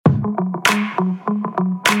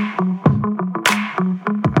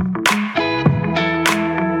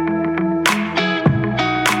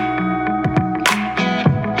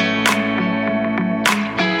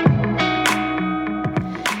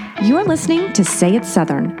listening to Say It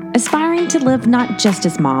Southern, aspiring to live not just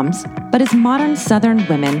as moms, but as modern Southern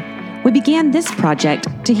women. We began this project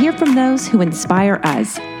to hear from those who inspire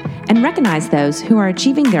us and recognize those who are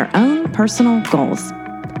achieving their own personal goals.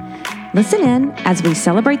 Listen in as we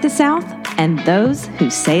celebrate the South and those who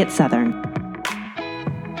say it Southern.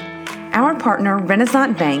 Our partner,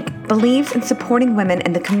 Renaissance Bank, believes in supporting women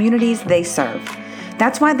in the communities they serve.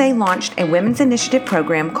 That's why they launched a women's initiative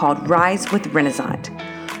program called Rise with Renaissance.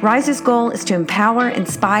 Rise's goal is to empower,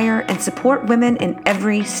 inspire, and support women in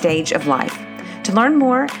every stage of life. To learn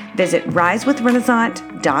more, visit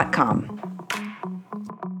risewithrenaissance.com.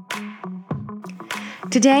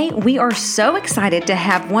 Today, we are so excited to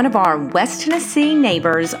have one of our West Tennessee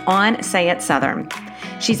neighbors on Say It Southern.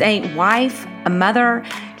 She's a wife, a mother,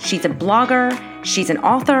 she's a blogger, she's an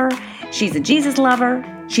author, she's a Jesus lover,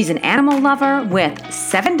 she's an animal lover with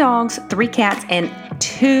 7 dogs, 3 cats, and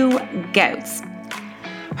 2 goats.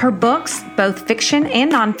 Her books, both fiction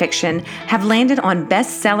and nonfiction, have landed on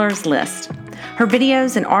bestsellers list. Her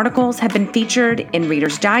videos and articles have been featured in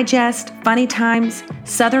Reader's Digest, Funny Times,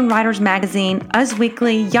 Southern Writers Magazine, Us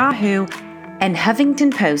Weekly, Yahoo, and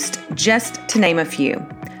Huffington Post, just to name a few.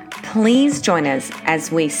 Please join us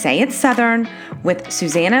as we say it Southern with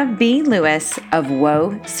Susanna B. Lewis of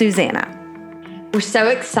Whoa, Susanna. We're so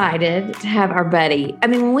excited to have our buddy. I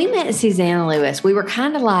mean, when we met Susanna Lewis, we were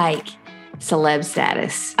kind of like celeb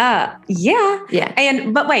status. Yeah.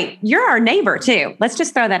 But wait, you're our neighbor too. Let's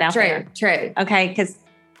just throw that out there. True. Okay. Because,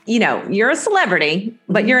 you're a celebrity,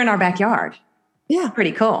 but you're in our backyard. Yeah.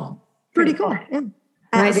 Pretty cool. Pretty cool. Yeah.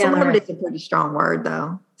 Celebrity is a pretty strong word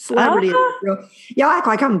though. Celebrity is real. Y'all act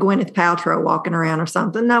like I'm Gwyneth Paltrow walking around or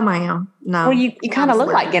something. No, ma'am. No. Well, you kind of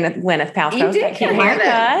look like Gwyneth Paltrow. You do. Can't hear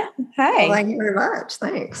that. Hey. Well, thank you very much.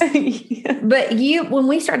 Thanks. But when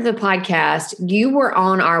we started the podcast, you were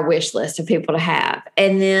on our wish list of people to have.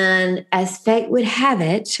 And then as fate would have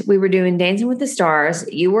it, we were doing Dancing with the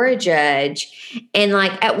Stars. You were a judge. And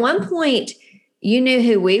at one point, you knew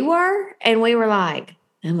who we were. And we were like,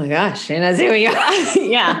 oh my gosh, she knows who we are.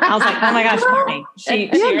 Yeah. I was like, oh my gosh, Courtney. She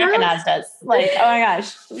recognized us. Oh my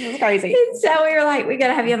gosh, this is crazy. And so we were like, we got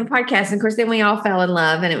to have you on the podcast. And of course, then we all fell in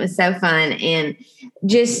love and it was so fun. And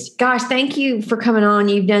just, gosh, thank you for coming on.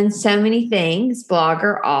 You've done so many things,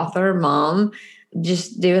 blogger, author, mom,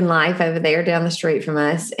 just doing life over there down the street from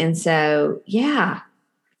us. And so, yeah,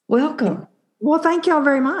 welcome. Well, thank y'all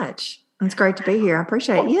very much. It's great to be here. I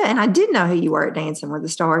appreciate it. Yeah. And I did know who you were at Dancing with the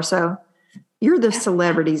Stars. So you're the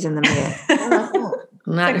celebrities in the mix.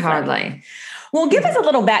 Not hardly. Well, give us a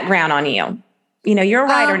little background on you. You're a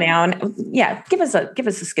writer now, and give us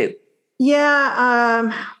a scoop.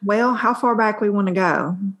 Yeah. Well, how far back we want to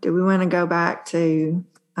go? Do we want to go back to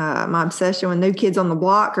my obsession with New Kids on the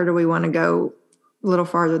Block, or do we want to go a little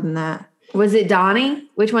farther than that? Was it Donnie?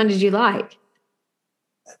 Which one did you like?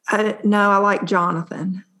 No, I like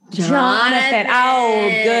Jonathan. Jonathan. Oh,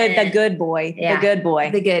 good. The good boy. Yeah. The good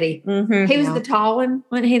boy. The goodie. Mm-hmm. He was the tall one.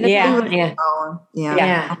 Wasn't he the tall one?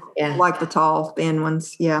 Yeah. I like the tall, thin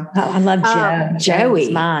ones. Yeah. Oh, I love Joe.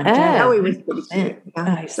 Joey. Mine. Joey was pretty cute.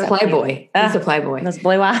 Yeah. He's a playboy. He's a playboy. Those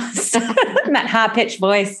blue eyes. That high-pitched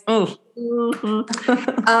voice. Ooh.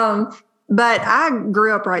 Mm-hmm. But I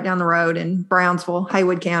grew up right down the road in Brownsville,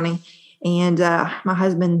 Haywood County. And my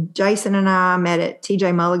husband, Jason, and I met at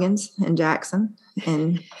TJ Mulligan's in Jackson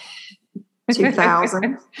in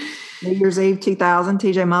 2000, New Year's Eve 2000,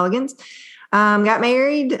 TJ Mulligan's. Got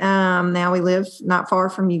married. Now we live not far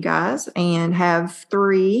from you guys and have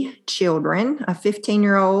 3 children, a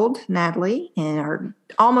 15-year-old, Natalie, and our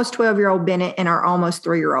almost 12-year-old, Bennett, and our almost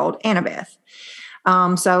 3-year-old, Annabeth.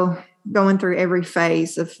 So going through every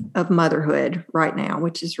phase of motherhood right now,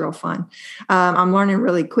 which is real fun. I'm learning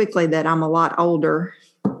really quickly that I'm a lot older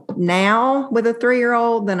now with a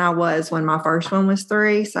 3-year-old than I was when my first one was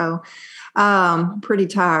 3. So pretty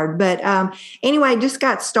tired. But anyway, just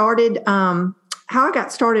got started. How I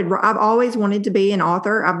got started, I've always wanted to be an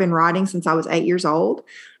author. I've been writing since I was 8 years old.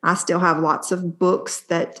 I still have lots of books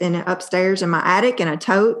upstairs in my attic and a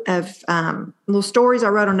tote of little stories I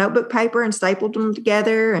wrote on notebook paper and stapled them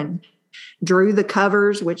together and drew the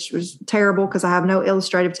covers, which was terrible because I have no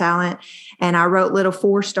illustrative talent. And I wrote little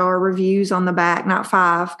 4-star reviews on the back, not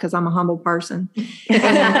 5 because I'm a humble person.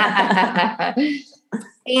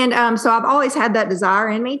 And so I've always had that desire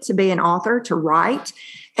in me to be an author, to write.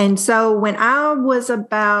 And so when I was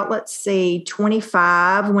about,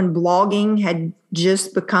 25, when blogging had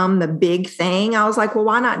just become the big thing, I was like, well,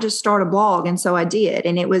 why not just start a blog? And so I did.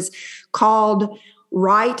 And it was called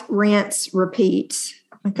Write, Rinse, Repeat,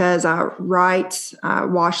 because I write,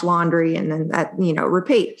 wash laundry, and then that,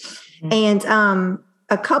 repeat. Mm-hmm. And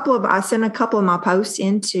I sent a couple of my posts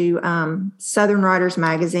into Southern Writers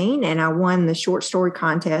Magazine, and I won the short story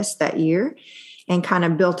contest that year and kind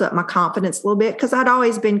of built up my confidence a little bit because I'd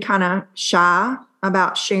always been kind of shy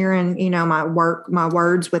about sharing, my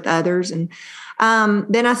words with others. And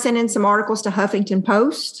then I sent in some articles to Huffington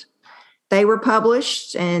Post. They were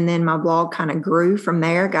published, and then my blog kind of grew from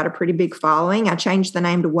there, got a pretty big following. I changed the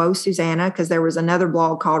name to Whoa Susanna because there was another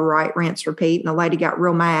blog called Write, Rinse, Repeat, and the lady got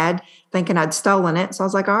real mad thinking I'd stolen it. So I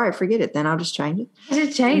was like, all right, forget it then. I'll just change it.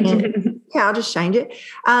 Yeah, I'll just change it.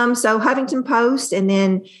 So Huffington Post, and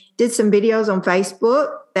then did some videos on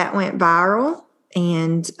Facebook that went viral,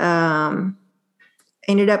 and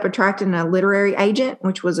ended up attracting a literary agent,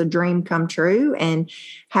 which was a dream come true, and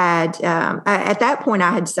had at that point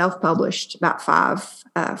I had self-published about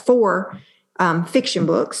four fiction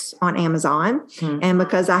books on Amazon. And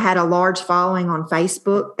because I had a large following on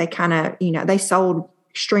Facebook, they kind of, they sold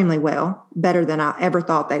extremely well, better than I ever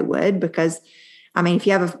thought they would. Because I mean, if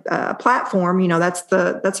you have a platform, that's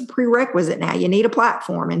a prerequisite now. You need a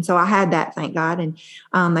platform. And so I had that, thank God.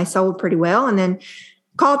 And they sold pretty well. And then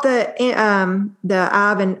called the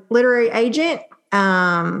Ivan literary agent,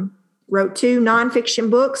 wrote 2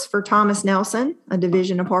 nonfiction books for Thomas Nelson, a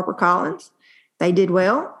division of HarperCollins. They did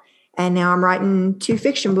well. And now I'm writing 2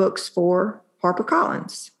 fiction books for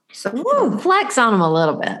HarperCollins. So flex on them a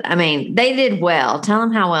little bit. I mean, they did well. Tell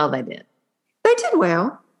them how well they did. They did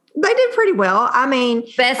well. They did pretty well. I mean,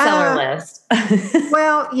 bestseller list.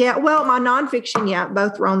 Well, my nonfiction,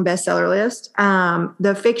 both were on the bestseller list.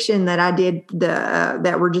 The fiction that I did,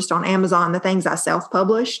 that were just on Amazon, the things I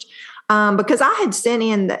self-published, because I had sent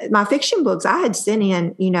in my fiction books. I had sent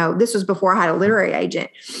in, this was before I had a literary agent,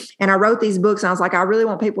 and I wrote these books, and I was like, I really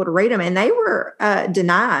want people to read them, and they were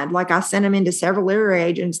denied. Like I sent them into several literary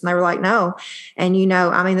agents, and they were like, no. And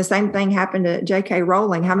the same thing happened to J.K.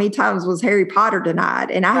 Rowling. How many times was Harry Potter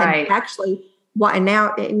denied? And I had actually, and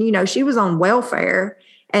now, she was on welfare.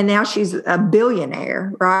 And now she's a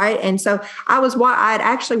billionaire, right? And so I had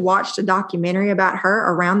actually watched a documentary about her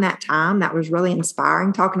around that time that was really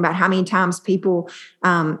inspiring, talking about how many times people,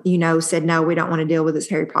 said, no, we don't want to deal with this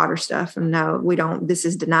Harry Potter stuff. And no, we don't, this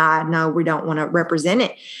is denied. No, we don't want to represent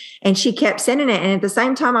it. And she kept sending it. And at the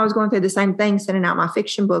same time, I was going through the same thing, sending out my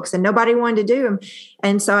fiction books, and nobody wanted to do them.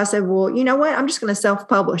 And so I said, well, you know what? I'm just going to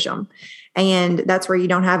self-publish them. And that's where you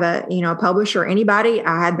don't have a publisher or anybody.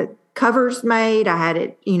 I had the covers made. I had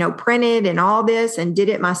it, printed and all this, and did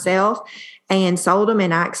it myself and sold them.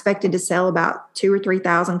 And I expected to sell about 2,000 or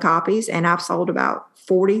 3,000 copies. And I've sold about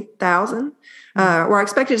 40,000, or I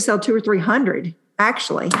expected to sell 200 or 300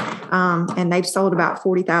 actually. And they've sold about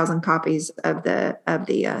 40,000 copies of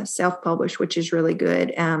the self-published, which is really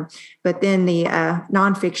good. But then the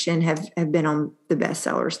nonfiction have been on the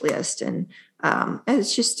bestsellers list. And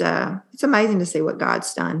it's just, it's amazing to see what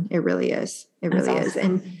God's done. It really is. It really is.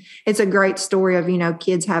 And it's a great story of,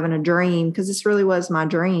 kids having a dream, because this really was my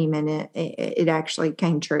dream, and it actually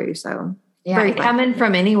came true. So coming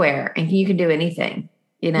from anywhere, and you can do anything,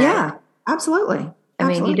 Yeah, absolutely. I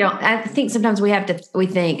mean, I think sometimes we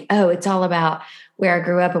think, oh, it's all about where I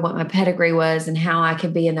grew up and what my pedigree was and how I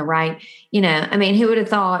could be in the right, I mean, who would have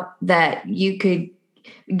thought that you could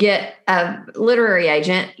get a literary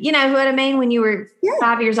agent, you know what I mean, when you were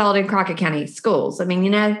 5 years old in Crockett County schools? I mean,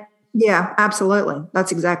 Yeah, absolutely.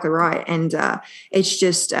 That's exactly right. And it's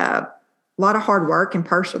just a lot of hard work and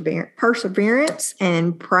perseverance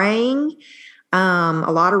and praying.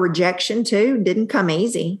 A lot of rejection too. Didn't come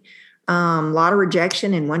easy. A lot of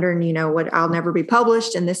rejection and wondering, what, I'll never be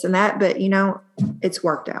published and this and that. But, it's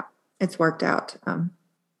worked out. It's worked out.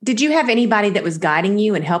 Did you have anybody that was guiding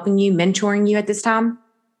you and helping you, mentoring you at this time?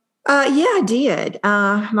 Yeah, I did.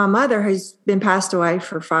 My mother, who's been passed away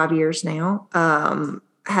for 5 years now,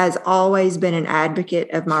 has always been an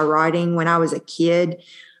advocate of my writing. When I was a kid,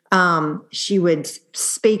 she would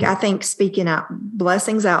speak. I think speaking out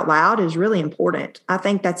blessings out loud is really important. I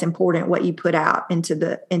think that's important, what you put out into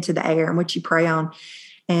the air and what you pray on.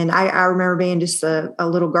 And I remember being just a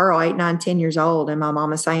little girl, 8, 9, 10 years old, and my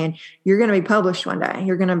mama saying, "You're going to be published one day.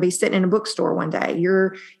 You're going to be sitting in a bookstore one day.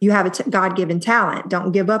 You have a God-given talent.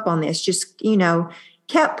 Don't give up on this." Just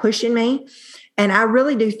kept pushing me. And I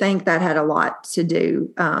really do think that had a lot to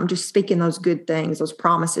do, just speaking those good things, those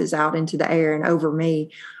promises out into the air and over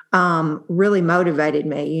me, really motivated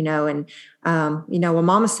me, and, well,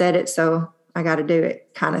 mama said it, so I got to do it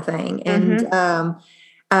kind of thing. And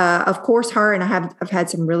of course, her, and I've had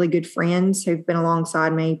some really good friends who've been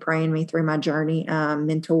alongside me, praying me through my journey,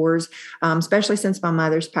 mentors, especially since my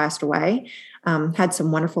mother's passed away. Had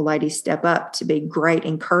some wonderful ladies step up to be great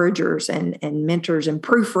encouragers and mentors and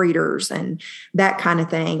proofreaders and that kind of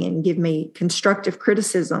thing, and give me constructive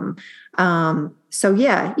criticism. So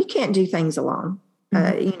yeah, you can't do things alone.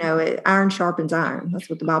 Iron sharpens iron. That's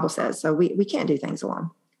what the Bible says. So we can't do things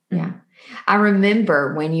alone. Yeah. I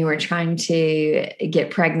remember when you were trying to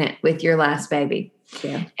get pregnant with your last baby.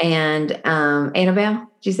 Yeah. And Annabelle,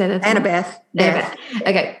 did you say that? Annabeth. Annabeth.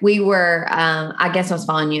 Okay. We were, I guess I was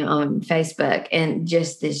following you on Facebook, and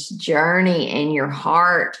just this journey in your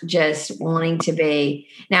heart, just wanting to be.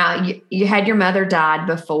 Now, you had your mother died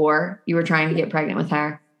before you were trying to get pregnant with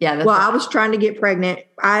her. Yeah. Well, I was trying to get pregnant.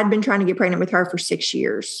 I had been trying to get pregnant with her for 6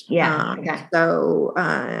 years. Yeah. Okay. So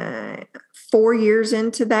 4 years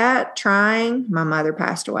into that trying, my mother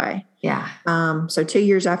passed away. Yeah. So 2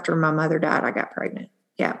 years after my mother died, I got pregnant.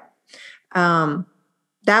 Yeah.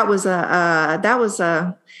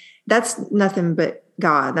 That's nothing but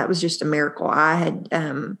God. That was just a miracle. I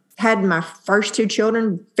had my first 2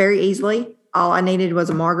 children very easily. All I needed was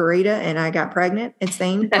a margarita, and I got pregnant, it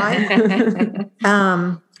seemed like.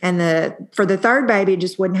 And for the third baby, it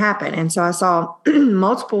just wouldn't happen. And so I saw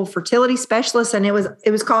multiple fertility specialists, and it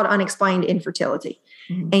was called unexplained infertility.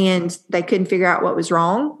 Mm-hmm. And they couldn't figure out what was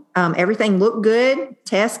wrong. Everything looked good.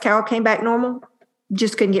 Tests, Cal came back normal,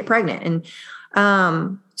 just couldn't get pregnant.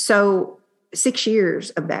 And so 6 years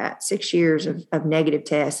of that, 6 years of negative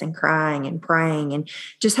tests and crying and praying and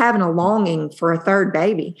just having a longing for a third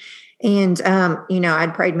baby. And,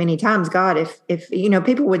 I'd prayed many times, God, if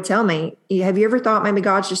people would tell me, have you ever thought maybe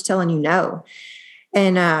God's just telling you no?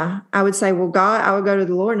 And I would say, well, God, I would go to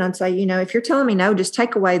the Lord and I'd say, if you're telling me no, just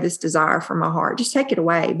take away this desire from my heart. Just take it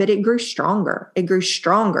away. But it grew stronger. It grew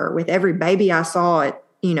stronger with every baby I saw at,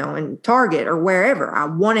 in Target or wherever. I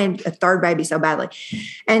wanted a third baby so badly.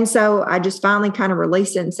 And so I just finally kind of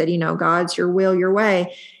released it and said, God's your will, your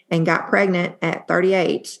way, and got pregnant at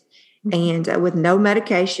 38. And with no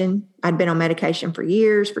medication. I'd been on medication for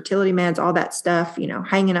years, fertility meds, all that stuff,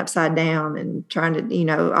 hanging upside down and trying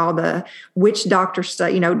to, all the witch doctor stuff,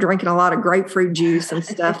 drinking a lot of grapefruit juice and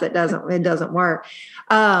stuff that doesn't work.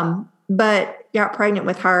 But got pregnant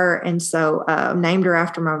with her. And so named her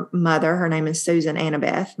after my mother. Her name is Susan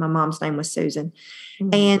Annabeth. My mom's name was Susan.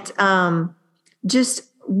 Mm-hmm. And just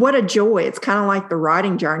what a joy. It's kind of like the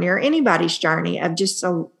writing journey or anybody's journey of just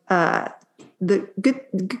the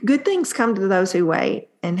good things come to those who wait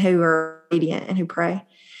and who are obedient and who pray.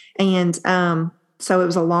 And so it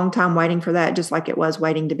was a long time waiting for that, just like it was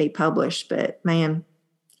waiting to be published. But man,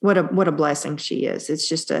 what a blessing she is. It's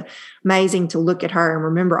just amazing to look at her and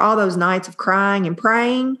remember all those nights of crying and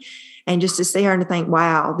praying, and just to see her and to think,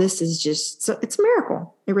 wow, this is just, it's a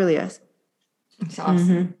miracle. It really is. It's awesome.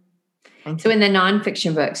 Mm-hmm. So in the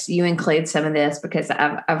nonfiction books, you include some of this, because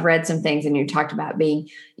I've read some things, and you talked about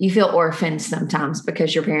you feel orphaned sometimes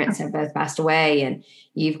because your parents have both passed away, and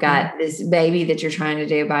you've got this baby that you're trying to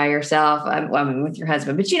do by yourself. With your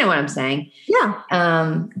husband, but you know what I'm saying? Yeah.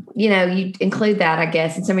 You include that, I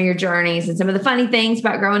guess, in some of your journeys and some of the funny things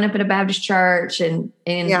about growing up in a Baptist church and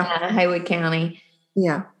in Haywood County.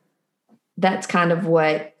 Yeah. That's kind of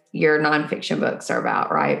what your nonfiction books are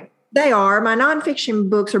about, right? They are. My nonfiction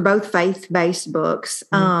books are both faith-based books.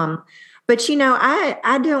 Mm-hmm. But,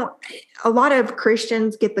 I don't, a lot of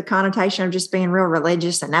Christians get the connotation of just being real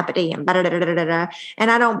religious and uppity and da-da-da-da-da-da. And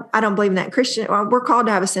I don't believe in that. We're called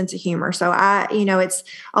to have a sense of humor. So it's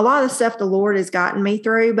a lot of the stuff the Lord has gotten me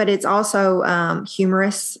through, but it's also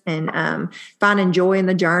humorous and finding joy in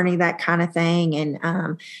the journey, that kind of thing.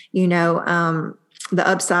 And, the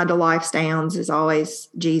upside to life's downs is always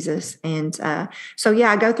Jesus. And so,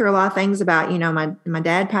 I go through a lot of things about, my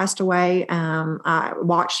dad passed away. I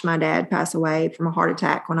watched my dad pass away from a heart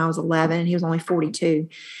attack when I was 11. He was only 42,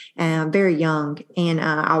 very young. And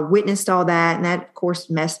I witnessed all that. And that, of course,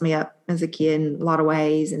 messed me up as a kid in a lot of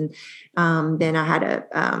ways. And then I had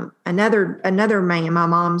another man, my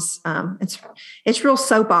mom's, it's real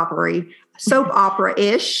soap opera-ish.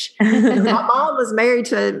 My mom was married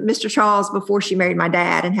to Mr. Charles before she married my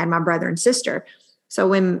dad and had my brother and sister. So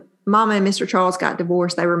when Mama and Mr. Charles got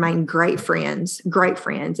divorced, they remained great friends.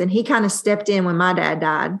 And he kind of stepped in when my dad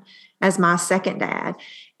died as my second dad.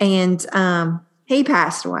 And he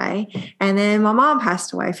passed away. And then my mom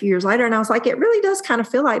passed away a few years later. And I was like, it really does kind of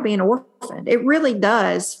feel like being orphaned. It really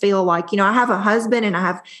does feel like, I have a husband and I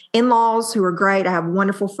have in-laws who are great. I have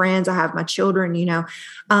wonderful friends. I have my children,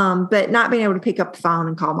 but not being able to pick up the phone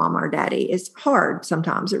and call mom or daddy is hard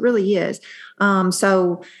sometimes. It really is.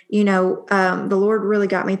 The Lord really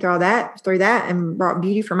got me through that and brought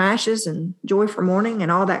beauty from ashes and joy from mourning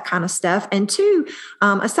and all that kind of stuff. And two,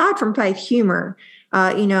 aside from faith, humor.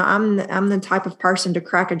 I'm the type of person to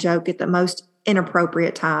crack a joke at the most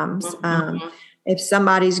inappropriate times. If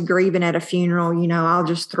somebody's grieving at a funeral, I'll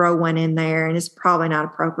just throw one in there, and it's probably not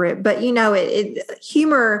appropriate. But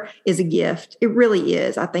humor is a gift. It really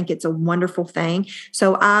is. I think it's a wonderful thing.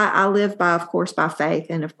 So I live by faith,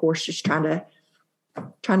 and of course, just trying to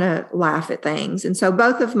laugh at things. And so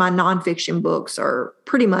both of my nonfiction books are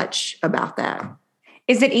pretty much about that.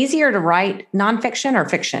 Is it easier to write nonfiction or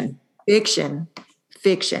fiction? Fiction.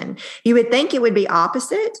 You would think it would be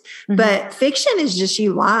opposite, but fiction is just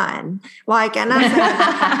you lying. Like, and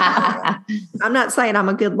I'm not saying I'm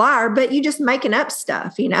a good liar, but you just making up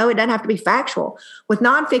stuff, it doesn't have to be factual. With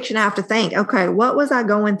nonfiction, I have to think, okay, what was I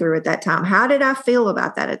going through at that time? How did I feel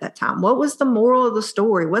about that at that time? What was the moral of the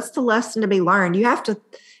story? What's the lesson to be learned? You have to,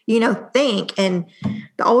 think. And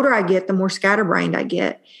the older I get, the more scatterbrained I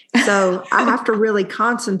get. So I have to really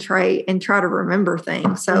concentrate and try to remember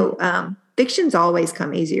things. So, fiction's always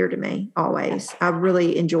come easier to me, always. I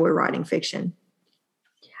really enjoy writing fiction.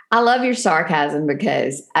 I love your sarcasm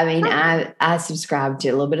because, I subscribe to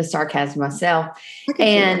a little bit of sarcasm myself.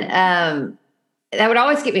 And that would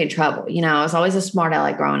always get me in trouble. I was always a smart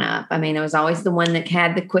aleck growing up. I was always the one that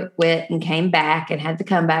had the quick wit and came back and had the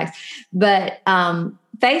comebacks. But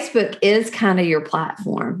Facebook is kind of your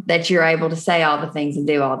platform that you're able to say all the things and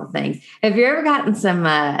do all the things. Have you ever gotten some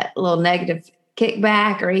little negative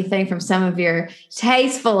kickback or anything from some of your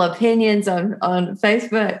tasteful opinions on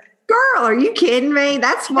Facebook? Girl, are you kidding me?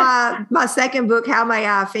 That's why my second book, How May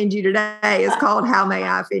I Offend You Today, is called How May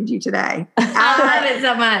I Offend You Today. I love it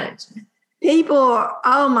so much. People,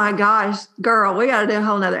 oh my gosh, girl, we got to do a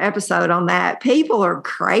whole nother episode on that. People are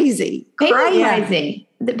crazy. People are crazy.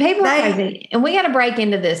 And we got to break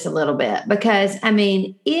into this a little bit because,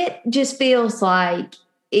 it just feels like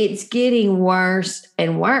it's getting worse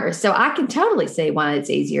and worse. So I can totally see why it's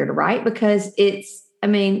easier to write because you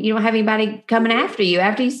don't have anybody coming after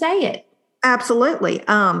you say it. Absolutely.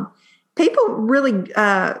 People really,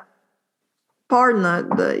 pardon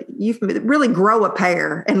the euphemism, really grow a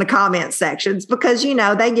pair in the comment sections because,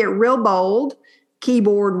 they get real bold.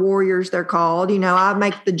 Keyboard warriors, they're called. I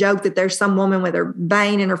make the joke that there's some woman with her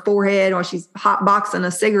vein in her forehead or she's hot boxing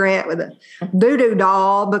a cigarette with a voodoo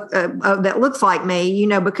doll that looks like me,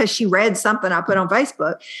 because she read something I put on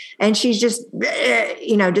Facebook and she's just,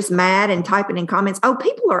 just mad and typing in comments. Oh,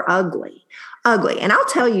 people are ugly. And I'll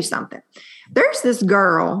tell you something. There's this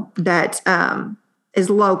girl that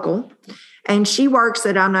is local. And she works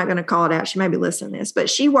at, I'm not going to call it out. She may be listening to this, but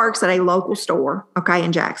she works at a local store,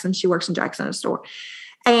 in Jackson. She works in Jackson at a store.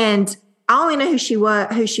 And I only know who she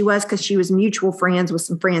was because she was mutual friends with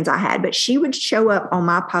some friends I had. But she would show up on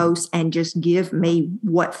my posts and just give me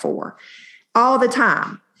what for all the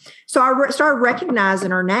time. So I started recognizing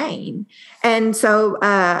her name. And so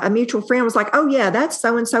a mutual friend was like, oh, yeah, that's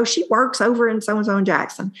so-and-so. She works over in so-and-so in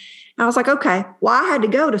Jackson. I was like, okay, well, I had to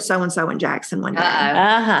go to so-and-so in Jackson one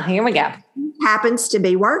day. Here we go. Happens to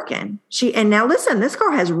be working. And now listen, this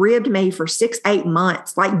girl has ribbed me for 6-8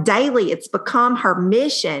 months. Like daily, it's become her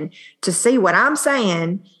mission to see what I'm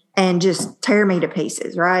saying and just tear me to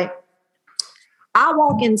pieces, right? I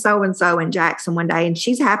walk in so-and-so in Jackson one day and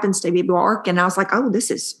she happens to be working. I was like, oh, this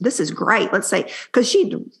is great. Let's say, because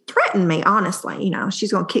she threatened me, honestly,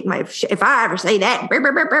 she's going to kick me. If I ever say that, I'm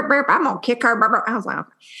going to kick her. I was like, okay.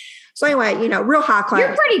 So anyway, real high class.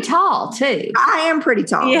 You're pretty tall too. I am pretty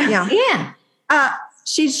tall. Yeah.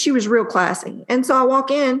 She was real classy. And so I walk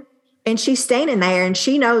in and she's standing there and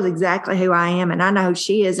she knows exactly who I am and I know who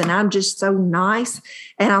she is. And I'm just so nice.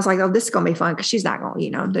 And I was like, oh, this is going to be fun because she's not going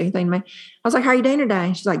to, do anything to me. I was like, how are you doing today?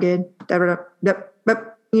 And she's like, good.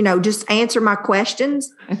 Just answer my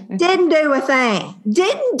questions. Didn't do a thing.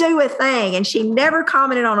 And she never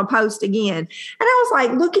commented on a post again. And I was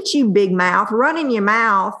like, look at you, big mouth, running your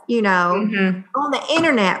mouth, on the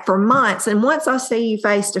internet for months. And once I see you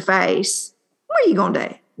face to face, what are you going to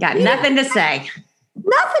do? Got nothing to say.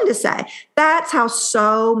 Nothing to say. That's how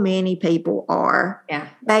so many people are. Yeah.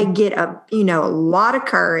 They get a lot of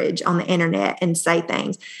courage on the internet and say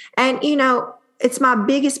things. And, it's my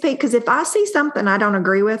biggest peak because if I see something I don't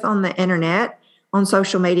agree with on the internet, on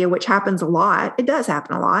social media, which happens a lot, it does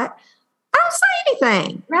happen a lot. I don't say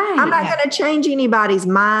anything. Right. I'm not going to change anybody's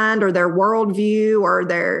mind or their worldview or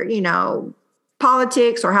their,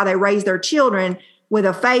 politics or how they raise their children with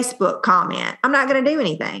a Facebook comment. I'm not going to do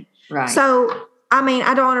anything. Right. So, I mean,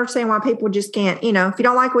 I don't understand why people just can't, if you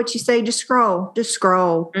don't like what you see, just scroll. Just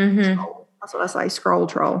scroll. Mm-hmm. That's what I say, scroll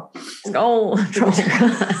troll. Scroll troll.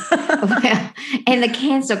 Well, and the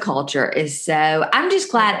cancel culture is so, I'm just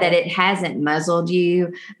glad that it hasn't muzzled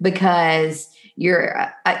you, because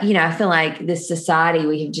you're, I feel like this society,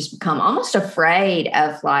 we have just become almost afraid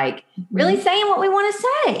of like really saying what we want to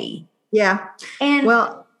say. Yeah. And,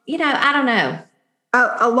 well, I don't know.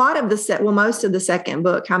 A lot of most of the second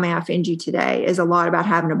book, How May I Offend You Today, is a lot about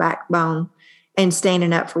having a backbone and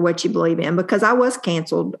standing up for what you believe in, because I was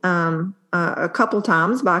canceled a couple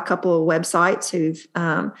times by a couple of websites who've,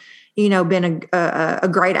 been a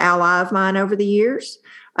great ally of mine over the years.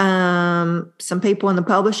 Some people in the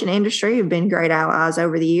publishing industry have been great allies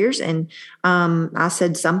over the years. And I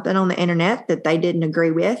said something on the internet that they didn't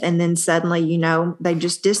agree with. And then suddenly, they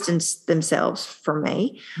just distanced themselves from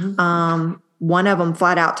me. Mm-hmm. One of them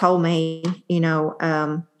flat out told me,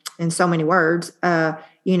 in so many words, I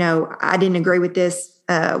didn't agree with this.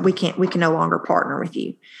 We can no longer partner with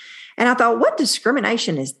you. And I thought, what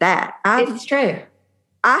discrimination is that? It's true.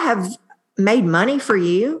 I have made money for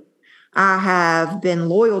you. I have been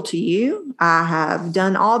loyal to you. I have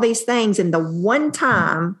done all these things. And the one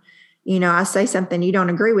time, I say something you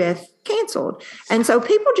don't agree with, canceled. And so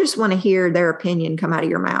people just want to hear their opinion come out of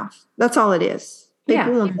your mouth. That's all it is.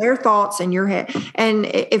 People want their thoughts in your head. And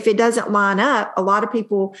if it doesn't line up, a lot of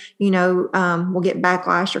people, will get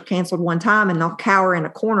backlash or canceled one time and they'll cower in a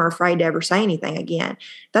corner afraid to ever say anything again.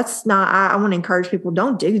 That's not, I want to encourage people,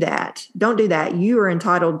 don't do that. Don't do that. You are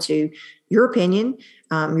entitled to your opinion,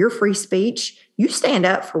 your free speech. You stand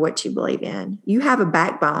up for what you believe in. You have a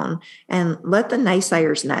backbone, and let the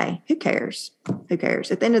naysayers nay. Who cares? Who cares?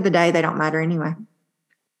 At the end of the day, they don't matter anyway.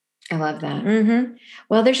 I love that. Mm-hmm.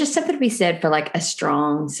 Well, there's just something to be said for like a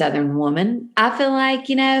strong Southern woman. I feel like,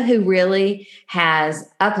 who really has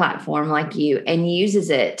a platform like you and uses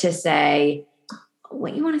it to say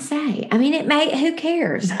what you want to say. I mean, who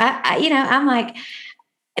cares? I'm like,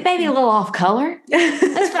 it may be a little off color.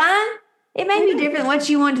 That's fine. It may be different than what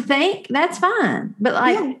you want to think. That's fine.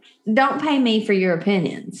 But don't pay me for your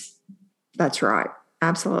opinions. That's right.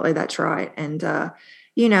 Absolutely. That's right. And,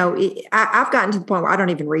 I've gotten to the point where I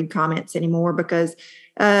don't even read comments anymore, because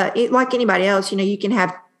like anybody else, you can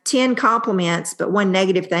have 10 compliments, but one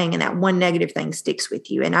negative thing, and that one negative thing sticks with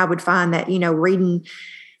you. And I would find that,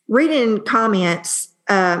 reading comments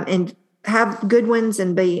and have good ones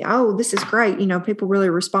and be, oh, this is great. People really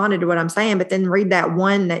responded to what I'm saying, but then read that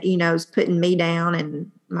one that, is putting me down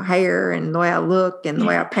and my hair and the way I look and the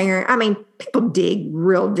way I parent. I mean, people dig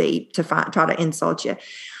real deep to try to insult you.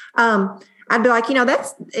 I'd be like,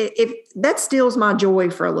 that steals my joy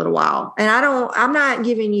for a little while. And I'm not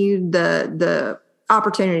giving you the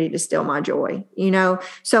opportunity to steal my joy,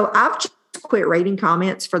 So I've just quit reading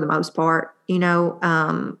comments for the most part,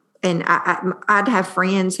 and I'd have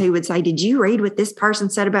friends who would say, did you read what this person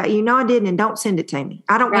said about you? No, I didn't. And don't send it to me.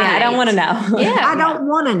 I don't want to know. Yeah. I don't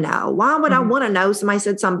want to know. Why would I want to know somebody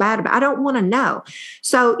said something bad about it? I don't want to know.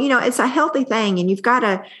 So, it's a healthy thing. And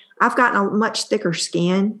I've gotten a much thicker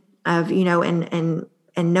skin of, and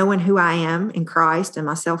knowing who I am in Christ and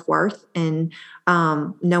my self-worth, and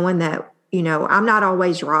knowing that, I'm not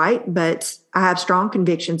always right, but I have strong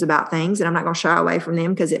convictions about things, and I'm not going to shy away from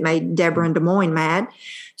them because it made Deborah in Des Moines mad.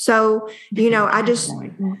 So, I just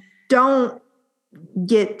don't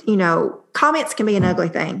get, comments can be an ugly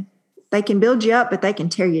thing. They can build you up, but they can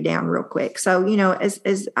tear you down real quick. So,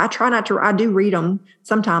 as I try not to, I do read them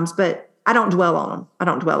sometimes, but I don't dwell on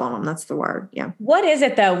them. That's the word. Yeah. What is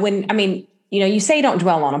it though? You say you don't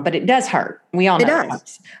dwell on them, but it does hurt. We all know it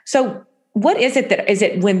does. So what is it is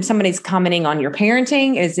it when somebody's commenting on your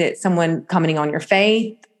parenting? Is it someone commenting on your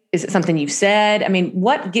faith? Is it something you've said? I mean,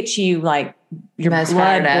 what gets you like your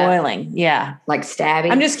blood boiling? Yeah. Like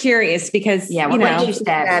stabbing. I'm just curious because, what gets you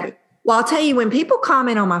stabby? Well, I'll tell you, when people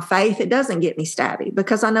comment on my faith, it doesn't get me stabby,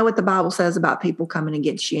 because I know what the Bible says about people coming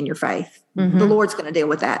against you in your faith. Mm-hmm. The Lord's going to deal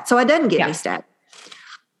with that. So it doesn't get me stabby.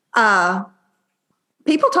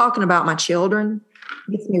 People talking about my children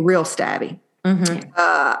gets me real stabby. Mm-hmm.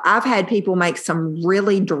 I've had people make some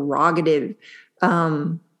really derogative,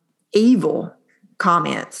 evil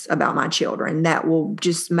comments about my children that will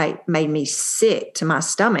just made me sick to my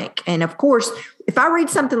stomach. And of course, if I read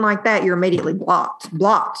something like that, you're immediately blocked.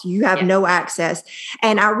 You have no access.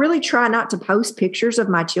 And I really try not to post pictures of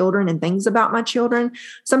my children and things about my children.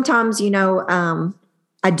 Sometimes,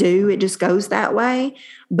 I do. It just goes that way.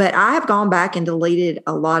 But I have gone back and deleted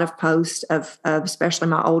a lot of posts of especially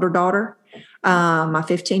my older daughter, my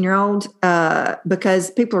 15-year-old,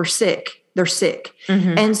 because people are sick. They're sick.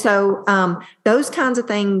 Mm-hmm. And so those kinds of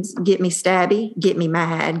things get me stabby, get me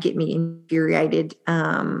mad, get me infuriated.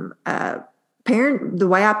 The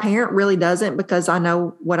way I parent really doesn't, because I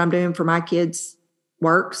know what I'm doing for my kids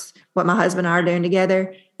works, what my husband and I are doing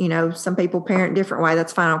together. You know, some people parent different way.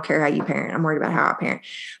 That's fine. I don't care how you parent. I'm worried about how I parent.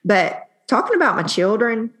 But talking about my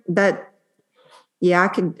children, I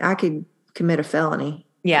could commit a felony.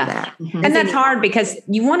 Yeah. That. Mm-hmm. And that's hard because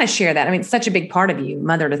you want to share that. I mean, it's such a big part of you,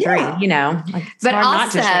 mother to three, you know. But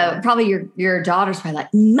also probably your daughter's probably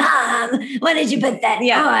like, Mom, why did you put that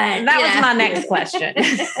on? That was my next question.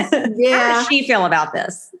 How does she feel about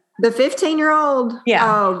this? The 15-year-old? Yeah.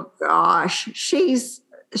 Oh gosh. She's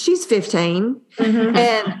 15. Mm-hmm.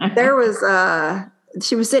 And there was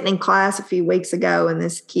she was sitting in class a few weeks ago, and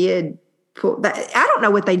this kid I don't know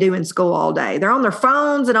what they do in school all day. They're on their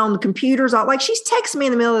phones and on the computers. Like, she's texting me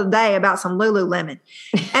in the middle of the day about some Lululemon.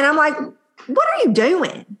 And I'm like, what are you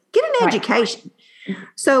doing? Get an education.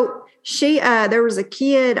 So there was a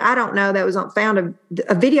kid, I don't know, that was found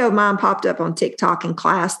a video of mine popped up on TikTok in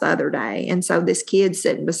class the other day. And so this kid's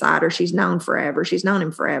sitting beside her. She's known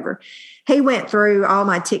him forever. He went through all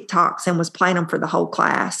my TikToks and was playing them for the whole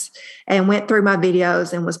class, and went through my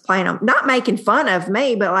videos and was playing them, not making fun of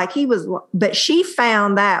me, but but she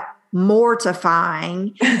found that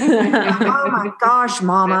mortifying. Oh my gosh,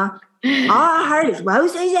 Mama. All I heard is,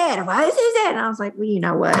 Rosie's that. And I was like, well, you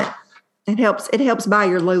know what? It helps buy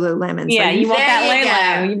your Lululemon. Yeah, so you want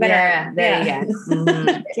that Lulu. You better. There you go.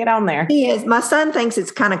 Mm-hmm. Get on there. He is. My son thinks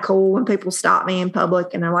it's kind of cool when people stop me in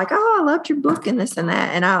public and they're like, oh, I loved your book and this and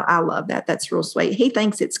that. And I love that. That's real sweet. He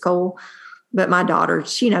thinks it's cool. But my daughter,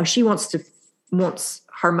 she wants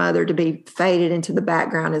her mother to be faded into the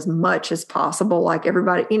background as much as possible. Like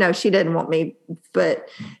everybody, she doesn't want me, but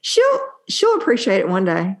she'll appreciate it one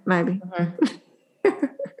day, maybe. Mm-hmm.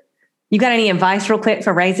 You got any advice real quick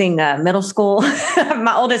for raising middle school?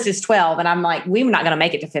 My oldest is 12, and I'm like, we're not going to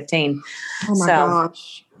make it to 15. Oh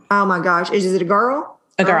my gosh. Is it a girl?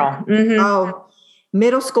 A girl. Mm-hmm. Oh,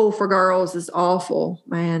 middle school for girls is awful,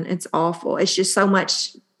 man. It's awful. It's just so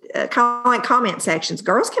much kind of like comment sections.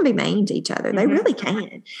 Girls can be mean to each other. Mm-hmm. They really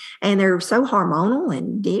can. And they're so hormonal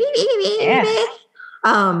and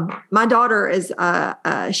my daughter is,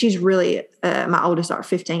 she's really, my oldest daughter,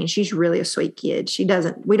 15. She's really a sweet kid.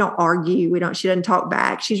 We don't argue. She doesn't talk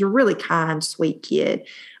back. She's a really kind, sweet kid.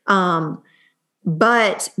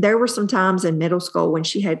 But there were some times in middle school when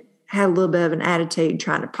she had a little bit of an attitude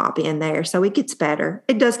trying to pop in there. So it gets better.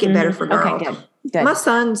 It does get better for girls. Okay, good. My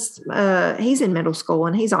son's, he's in middle school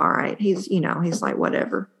and he's all right. He's like,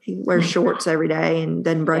 whatever. He wears shorts every day and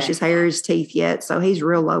doesn't brush his hair or his teeth yet. So he's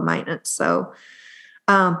real low maintenance. So,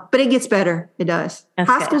 but it gets better. It does.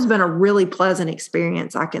 High school's been a really pleasant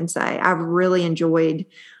experience, I can say. I've really enjoyed.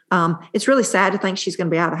 It's really sad to think she's going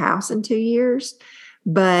to be out of the house in 2 years,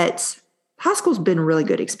 but high school's been a really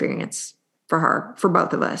good experience for her, for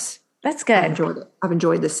both of us. That's good. I've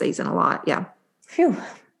enjoyed this season a lot. Yeah. Phew.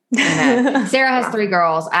 Sarah has 3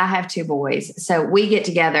 girls. I have 2 boys. So we get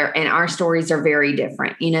together and our stories are very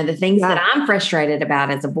different. The things that I'm frustrated about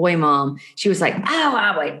as a boy mom, she was like, oh,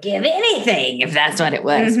 I would give anything if that's what it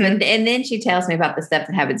was. Mm-hmm. And then she tells me about the stuff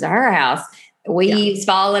that happens at her house. Weaves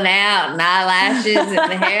falling out and eyelashes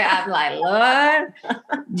and the hair. I'm like, Lord,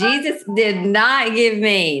 Jesus did not give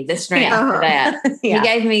me the strength for that. He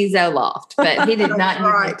gave me Zoloft, but he did not give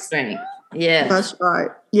me the strength. Yeah, that's right.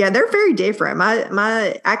 Yeah, they're very different.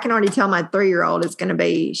 I can already tell my 3-year-old she's going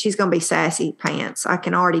to be sassy pants. I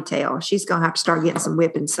can already tell she's going to have to start getting some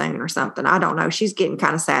whipping soon or something. I don't know. She's getting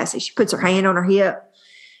kind of sassy. She puts her hand on her hip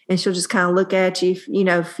and she'll just kind of look at you.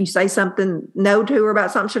 If you say something no to her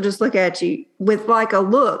about something, she'll just look at you with like a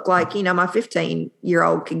look like, my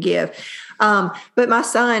 15-year-old could give. But my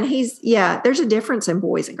son, there's a difference in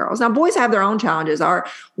boys and girls. Now, boys have their own challenges.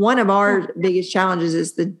 One of our biggest challenges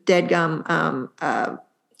is the deadgum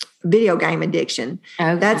video game addiction.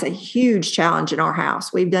 Okay. That's a huge challenge in our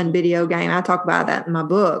house. We've done video game. I talk about that in my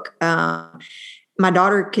book. My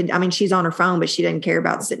daughter she's on her phone, but she doesn't care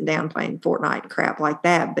about sitting down playing Fortnite and crap like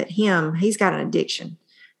that. But he's got an addiction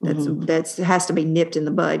that has to be nipped in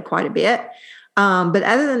the bud quite a bit. But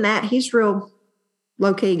other than that, he's real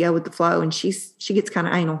low key, go with the flow, and she gets kind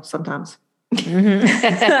of anal sometimes. Mm-hmm.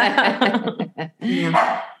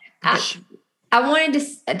 I wanted to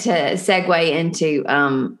segue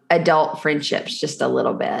into adult friendships just a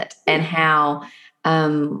little bit and how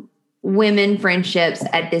women friendships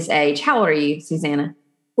at this age. How old are you, Susanna?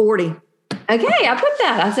 40. Okay, I put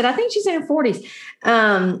that. I said, I think she's in her 40s.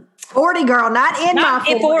 40 girl, not my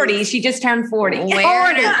 40s. She just turned 40. We're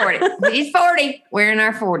in our 40s. She's 40. We're in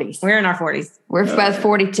our 40s. We're in our 40s. We're both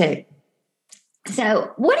 42.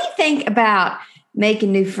 So what do you think about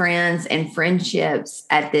making new friends and friendships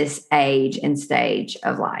at this age and stage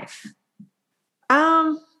of life?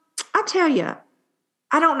 I tell you,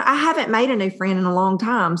 I haven't made a new friend in a long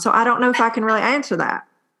time, so I don't know if I can really answer that.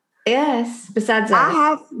 Yes. Besides that, I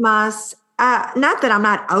have not that I'm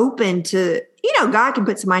not open to, God can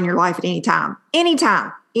put somebody in your life at any time.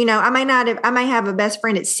 I may have a best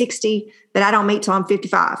friend at 60 that I don't meet till I'm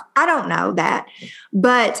 55. I don't know that,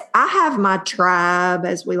 but I have my tribe,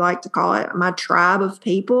 as we like to call it, my tribe of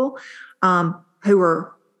people, who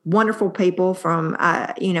are wonderful people from,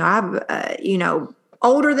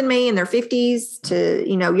 older than me in their 50s to,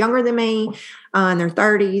 younger than me in their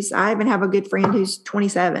 30s. I even have a good friend who's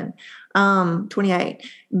 27, 28.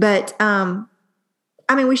 But,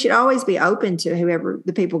 we should always be open to whoever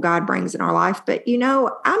the people God brings in our life. But,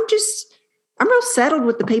 I'm real settled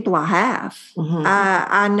with the people I have. Mm-hmm.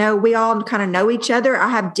 I know we all kind of know each other. I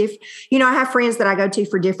have I have friends that I go to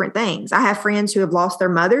for different things. I have friends who have lost their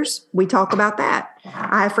mothers. We talk about that.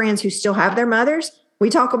 I have friends who still have their mothers. We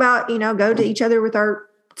talk about, go to each other with our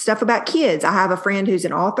stuff about kids. I have a friend who's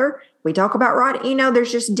an author. We talk about writing.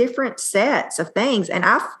 There's just different sets of things. And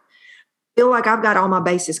I feel like I've got all my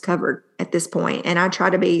bases covered at this point. And I try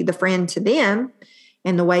to be the friend to them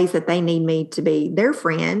in the ways that they need me to be their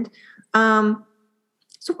friend. So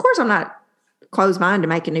of course I'm not closed-minded to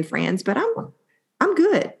making new friends, but I'm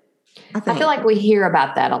good. I feel like we hear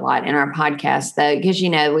about that a lot in our podcast, though, because,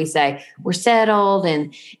 we say we're settled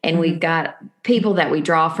and we've got people that we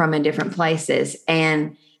draw from in different places.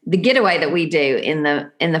 And the getaway that we do in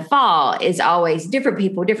the fall is always different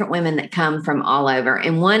people, different women that come from all over.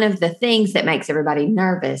 And one of the things that makes everybody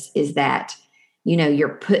nervous is that,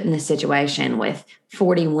 you're put in the situation with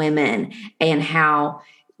 40 women and how,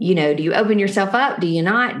 do you open yourself up? Do you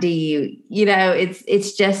not? Do you,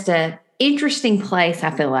 it's just a interesting place,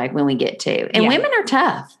 I feel like, when we get to. And women are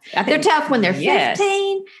tough. They're tough when they're 15. Yes.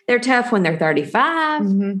 They're tough when they're 35.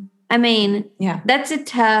 Mm-hmm. That's a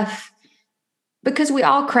tough, because we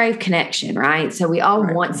all crave connection, right? So we all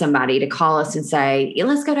want somebody to call us and say,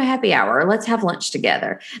 let's go to happy hour, or let's have lunch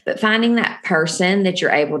together. But finding that person that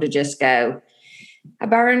you're able to just go, I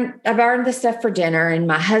burned the stuff for dinner and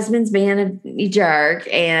my husband's being a jerk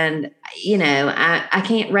and, I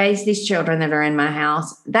can't raise these children that are in my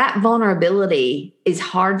house. That vulnerability is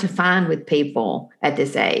hard to find with people at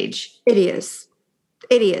this age. It is.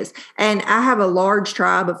 And I have a large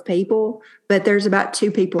tribe of people, but there's about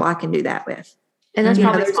 2 people I can do that with. And that's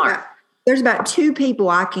probably smart. There's about 2 people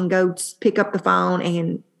I can go pick up the phone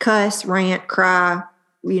and cuss, rant, cry,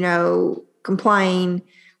 complain,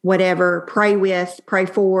 whatever, pray with, pray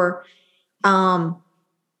for. And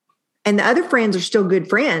the other friends are still good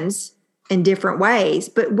friends in different ways,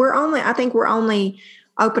 but I think we're only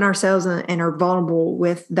open ourselves and are vulnerable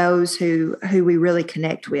with those who we really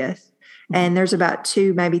connect with. And there's about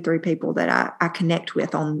 2, maybe 3 people that I connect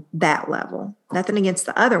with on that level. Nothing against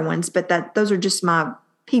the other ones, but those are just my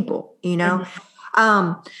people,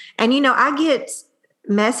 Mm-hmm. And I get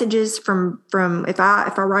messages from if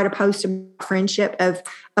I write a post of friendship of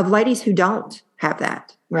ladies who don't have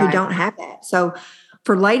that, who don't have that. So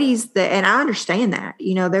for ladies and I understand that,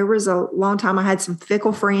 there was a long time I had some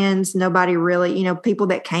fickle friends, nobody really, people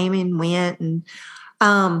that came and went.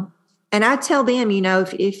 And I tell them,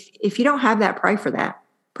 if you don't have that, pray for that.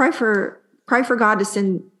 Pray for God to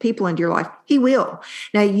send people into your life. He will.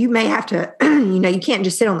 Now you may have to, you can't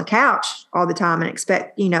just sit on the couch all the time and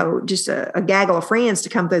expect, just a gaggle of friends to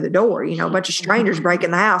come through the door, a bunch of strangers break in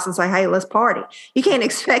the house and say, hey, let's party. You can't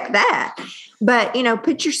expect that. But,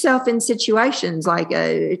 put yourself in situations like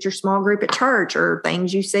at your small group at church or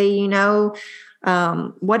things you see,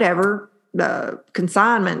 whatever, the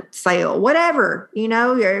consignment sale, whatever,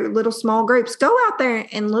 your little small groups, go out there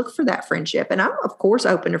and look for that friendship. And I'm of course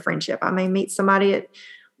open to friendship. I may meet somebody at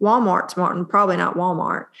Walmart tomorrow, probably not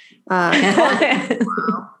Walmart.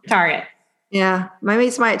 Target. Yeah. Maybe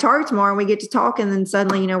meet somebody at Target tomorrow and we get to talk and then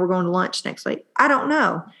suddenly, we're going to lunch next week. I don't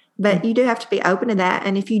know, but you do have to be open to that.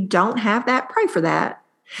 And if you don't have that, pray for that.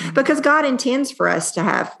 Because God intends for us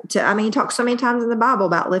he talks so many times in the Bible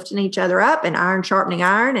about lifting each other up and iron sharpening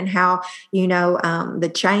iron and how,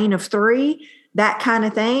 the chain of 3, that kind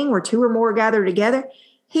of thing where 2 or more gather together.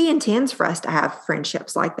 He intends for us to have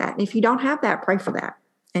friendships like that. And if you don't have that, pray for that.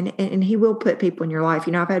 And he will put people in your life.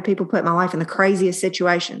 I've had people put my life in the craziest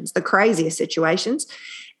situations,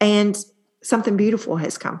 and something beautiful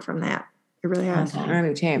has come from that. It really has. I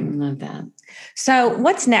do too. Love that. So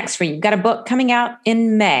what's next for you? You've got a book coming out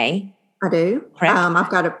in May. I do. Correct. I've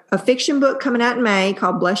got a fiction book coming out in May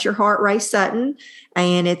called Bless Your Heart, Ray Sutton.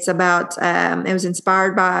 And it's about, it was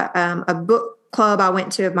inspired by a book club I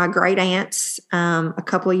went to of my great aunts a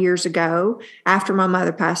couple of years ago after my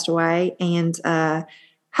mother passed away. And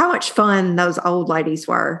how much fun those old ladies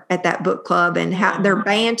were at that book club, and how their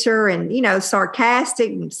banter and, sarcastic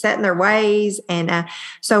and set in their ways. And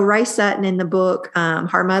so Ray Sutton in the book,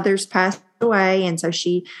 her mother's passed away. And so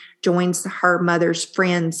she joins her mother's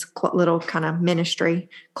friends little kind of ministry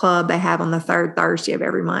club they have on the third Thursday of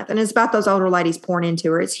every month. And it's about those older ladies pouring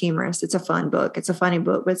into her. It's humorous. It's a fun book. It's a funny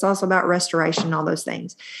book, but it's also about restoration and all those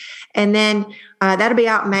things. And then that'll be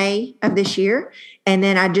out May of this year. And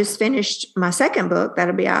then I just finished my second book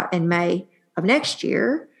that'll be out in May of next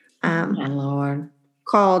year. My Lord.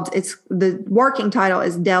 The working title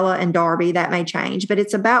is Della and Darby. That may change, but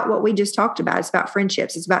it's about what we just talked about. It's about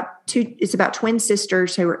friendships. It's about twin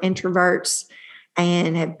sisters who are introverts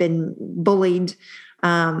and have been bullied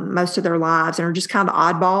most of their lives and are just kind of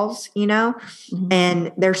oddballs,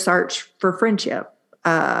 and their search for friendship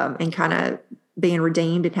and kind of being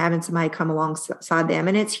redeemed and having somebody come alongside them.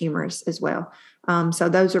 And it's humorous as well. So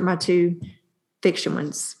those are my two fiction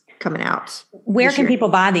ones coming out. Where can people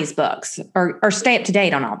buy these books or stay up to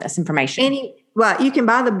date on all this information? Well, you can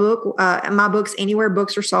buy the book, my books, anywhere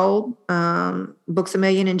books are sold. Books A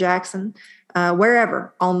Million in Jackson,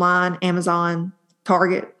 wherever, online, Amazon,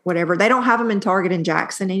 Target, whatever. They don't have them in Target in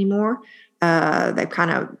Jackson anymore. They've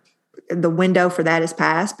kind of, the window for that is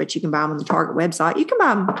passed, but you can buy them on the Target website. You can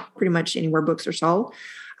buy them pretty much anywhere books are sold.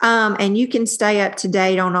 And you can stay up to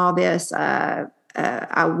date on all this.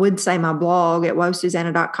 I would say my blog at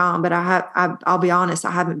wosusanna.com, but I'll be honest,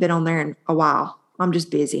 I haven't been on there in a while. I'm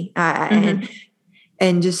just busy. And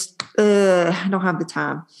just, I don't have the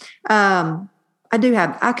time.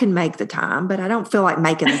 I can make the time, but I don't feel like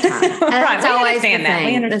making the time. That's always the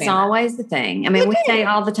thing. That's always the thing. I mean, we say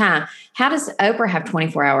all the time, how does Oprah have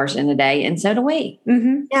 24 hours in a day? And so do we.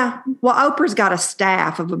 Mm-hmm. Yeah. Well, Oprah's got a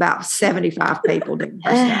staff of about 75 people doing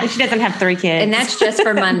her stuff. She doesn't have 3 kids. And that's just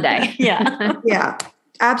for Monday. Yeah. Yeah,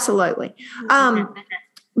 absolutely.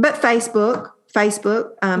 But Facebook,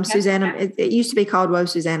 okay. Susanna, it used to be called Whoa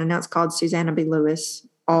Susanna. Now it's called Susanna B. Lewis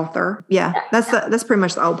Author. Yeah. That's pretty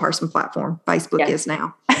much the old person platform. Facebook is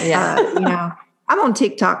now. Yeah. I'm on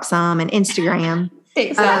TikTok some and Instagram.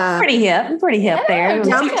 Pretty hip there.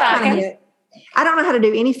 I don't know how to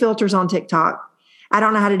do any filters on TikTok. I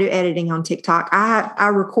don't know how to do editing on TikTok. I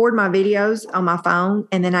record my videos on my phone,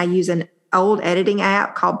 and then I use an old editing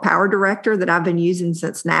app called Power Director that I've been using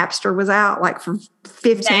since Napster was out, like for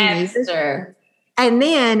 15 years. And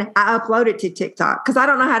then I upload it to TikTok because I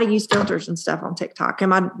don't know how to use filters and stuff on TikTok.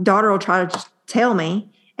 And my daughter will try to tell me,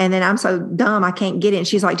 and then I'm so dumb I can't get it. And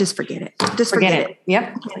she's like, just forget it. Just forget it. Yep.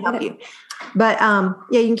 I can't help you. But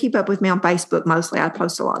you can keep up with me on Facebook mostly. I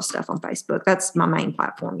post a lot of stuff on Facebook. That's my main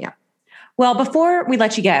platform. Yeah. Well, before we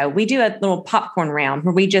let you go, we do a little popcorn round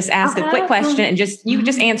where we just ask a quick question and you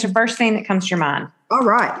just answer first thing that comes to your mind. All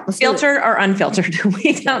right. Filtered or unfiltered.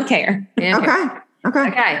 We don't care. Yeah.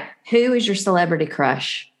 Okay. Who is your celebrity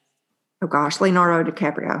crush? Oh gosh, Leonardo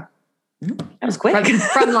DiCaprio. That was quick.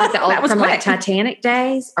 From like the old, like Titanic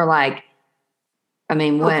days, or like,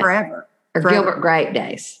 forever. Or Gilbert Grape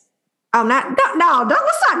days. Oh, no,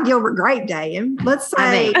 let's not Gilbert Grape Day him. Let's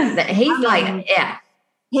say he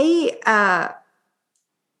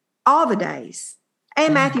all the days.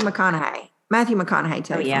 And Matthew McConaughey. Matthew McConaughey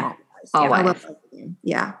too. Always.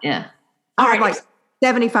 Yeah. I had like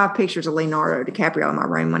 75 pictures of Leonardo DiCaprio in my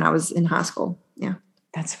room when I was in high school. Yeah.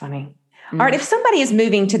 That's funny. All right. If somebody is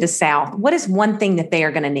moving to the South, what is one thing that they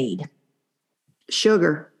are going to need?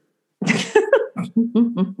 Sugar.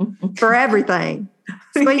 For everything.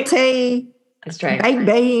 Sweet tea. That's right. Baked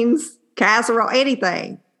beans, casserole,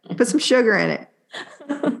 anything. Put some sugar in it.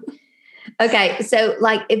 Okay. So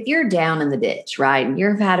like if you're down in the ditch, right? And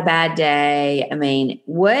you've had a bad day. I mean,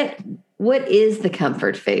 what is the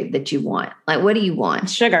comfort food that you want? Like, what do you want?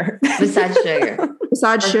 Sugar. Besides sugar.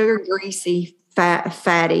 Besides sugar, greasy,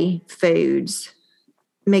 fatty foods.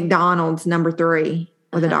 McDonald's number 3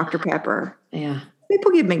 with a Dr. Pepper. Yeah.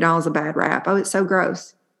 People give McDonald's a bad rap. Oh, it's so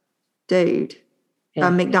gross. Dude. Yeah.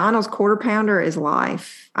 McDonald's quarter pounder is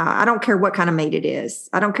life. I don't care what kind of meat it is.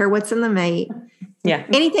 I don't care what's in the meat. Yeah.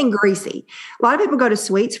 Anything greasy. A lot of people go to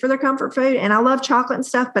sweets for their comfort food, and I love chocolate and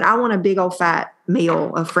stuff, but I want a big old fat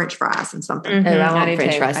meal of French fries and something. Mm-hmm. I want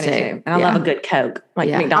French fries too. And I love a good Coke. Like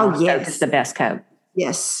McDonald's Coke is the best Coke.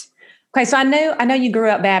 Yes. Okay, so I know you grew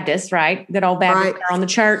up Baptist, right? Good old Baptist girl in the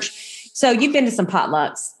church. So you've been to some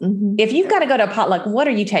potlucks. Mm-hmm. If you've got to go to a potluck, what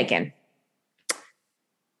are you taking?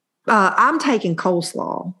 I'm taking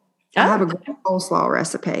coleslaw. I have a great coleslaw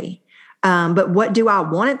recipe. But what do I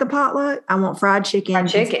want at the potluck? I want fried chicken,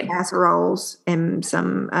 some casseroles, and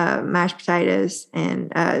some mashed potatoes,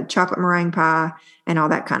 and chocolate meringue pie, and all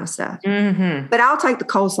that kind of stuff. Mm-hmm. But I'll take the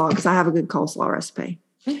coleslaw because I have a good coleslaw recipe.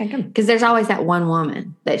 Okay, good. Because there's always that one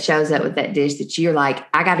woman that shows up with that dish that you're like,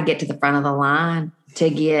 I got to get to the front of the line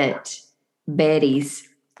to get Betty's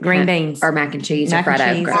green beans or mac and cheese or fried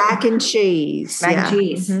okra. Mac and cheese. Mac and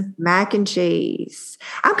cheese. Mm-hmm. Mac and cheese.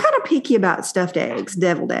 I'm kind of picky about stuffed eggs,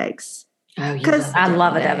 deviled eggs. Oh, because I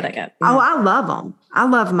love a deviled egg. Oh, I love them. I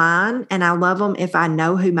love mine, and I love them if I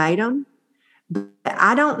know who made them. But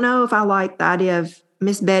I don't know if I like the idea of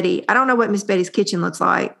Miss Betty. I don't know what Miss Betty's kitchen looks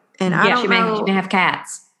like. And I don't know. She may have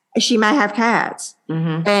cats. She may have cats.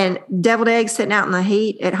 Mm-hmm. And deviled eggs sitting out in the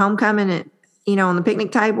heat at homecoming at, on the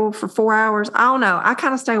picnic table for 4 hours. I don't know. I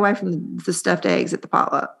kind of stay away from the stuffed eggs at the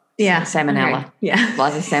potluck. Yeah. Salmonella. Okay. Yeah.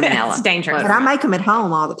 Lots of salmonella. It's dangerous. But I make them at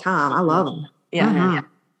home all the time. I love them. Yeah. Mm-hmm. Yeah.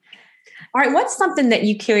 All right. What's something that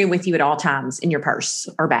you carry with you at all times in your purse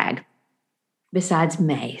or bag? Besides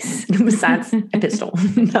mace. Besides a pistol.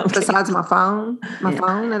 No, besides my phone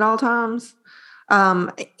at all times.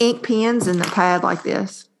 Ink pens and a pad like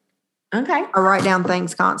this. Okay. I write down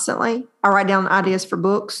things constantly. I write down ideas for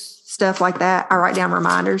books, stuff like that. I write down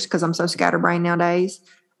reminders because I'm so scatterbrained nowadays.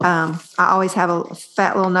 I always have a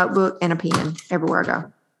fat little notebook and a pen everywhere I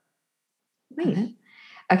go. Mm-hmm.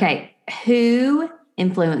 Okay. Who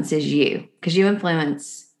influences you? Because you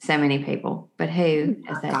influence so many people, but who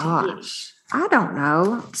is that to you? I don't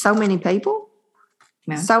know. So many people.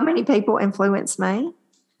 No. So many people influence me.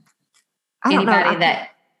 Anybody that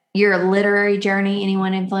your literary journey,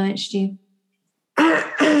 anyone influenced you?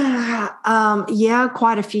 Yeah,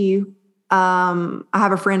 quite a few. I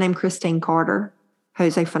have a friend named Christine Carter,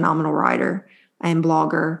 who's a phenomenal writer and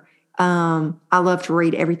blogger. I love to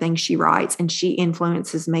read everything she writes, and she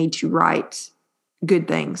influences me to write good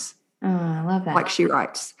things. Oh, I love that. Like she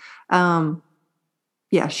writes.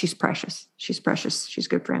 Yeah, she's precious. She's precious. She's a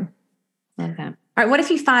good friend. Love that. All right. What if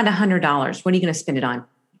you find $100? What are you going to spend it on?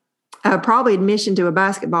 Probably admission to a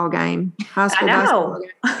basketball game, high school basketball game,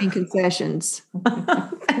 and concessions.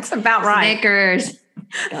 That's about right. Snickers.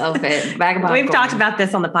 We've talked about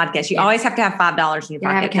this on the podcast. You always have to have $5 in your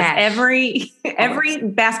pocket. Every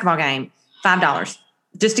basketball game, $5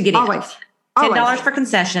 just to get in. $10 for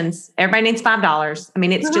concessions. Everybody needs $5. I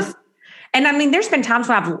mean, it's just. And I mean, there's been times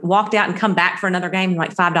where I've walked out and come back for another game,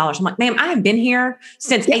 like $5. I'm like, ma'am, I have been here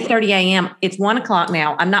since 8:30 a.m. It's 1:00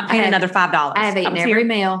 now. I'm not paying another $5. I have eaten every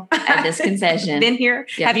meal at this concession. Been here.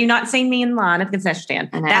 Yeah. Have you not seen me in line at the concession stand?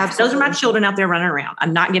 Those are my children out there running around.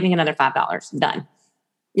 I'm not giving another $5. Done.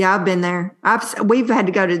 Yeah, I've been there. We've had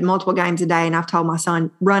to go to multiple games a day, and I've told my son,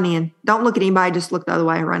 run in. Don't look at anybody. Just look the other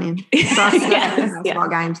way and run in. So basketball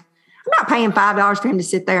games. I'm not paying $5 for him to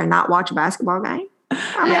sit there and not watch a basketball game.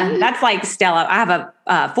 Yeah, that's like Stella. I have a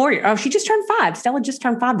 4-year. Oh, she just turned 5. Stella just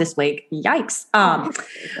turned 5 this week. Yikes.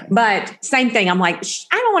 But same thing. I'm like,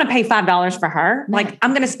 I don't want to pay $5 for her. No. Like,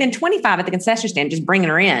 I'm going to spend $25 at the concession stand just bringing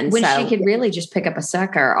her in. When she could really just pick up a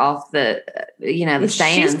sucker off the, the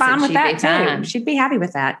stands. She's fine with that too. She'd be happy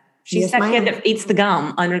with that. She's that kid that eats the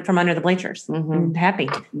gum from under the bleachers. Mm-hmm. Happy.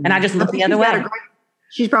 And I just look the other way.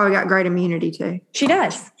 She's probably got great immunity too. She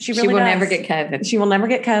does. She will never get COVID. She will never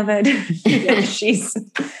get COVID. She's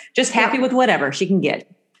just happy with whatever she can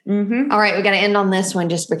get. Mm-hmm. All right. We got to end on this one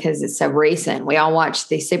just because it's so recent. We all watched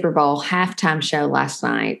the Super Bowl halftime show last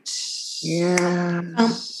night. Yeah. I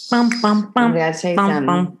got to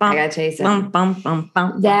tell you something.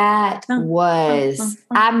 That was,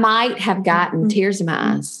 I might have gotten tears in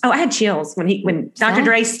my eyes. Oh, I had chills when Dr.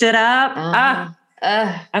 Dre stood up.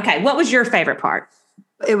 Okay. What was your favorite part?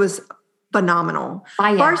 It was phenomenal.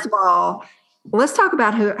 First of all, let's talk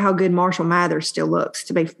about how good Marshall Mathers still looks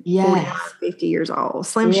to be 50 years old.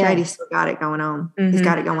 Slim Shady still got it going on. Mm-hmm. He's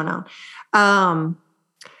got it going on. I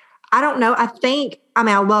don't know. I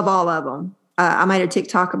love all of them. I made a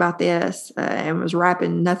TikTok about this and was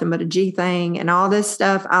rapping nothing but a G thing and all this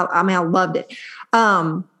stuff. I loved it.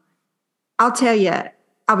 I'll tell you,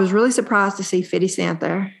 I was really surprised to see 50 Cent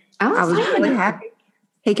there. I was really happy.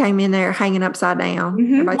 He came in there hanging upside down.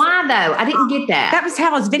 Mm-hmm. Why though? I didn't get that. That was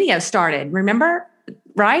how his video started. Remember?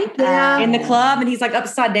 Right? Yeah. In the club, and he's like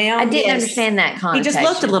upside down. I didn't understand that connotation. He just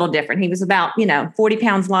looked a little different. He was about 40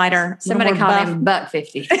 pounds lighter. Somebody called him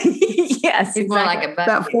 $1.50. Yes, he's more like a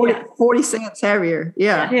buck. About 40 cents heavier.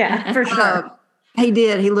 Yeah, for sure. He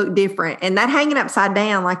did. He looked different. And that hanging upside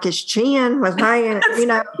down, like his chin was hanging, It's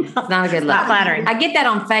not a good look. Not flattering. I get that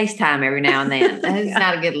on FaceTime every now and then. It's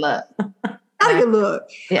not a good look. Not a good look.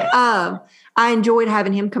 Yeah. I enjoyed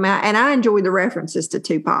having him come out, and I enjoyed the references to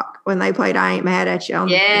Tupac when they played "I Ain't Mad at You." On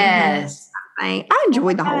Yes. I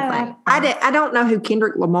enjoyed the whole thing. I don't know who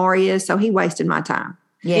Kendrick Lamar is, so he wasted my time.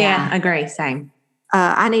 Yeah, agree. Same.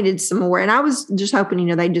 I needed some more, and I was just hoping,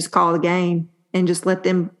 they'd just call the game and just let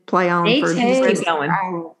them play on. Me for too. Keep going.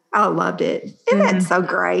 I loved it. And that's so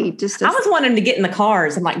great. I was wanting to get in the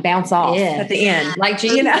cars and like bounce off at the end. Like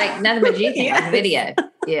like nothing but you think like a video.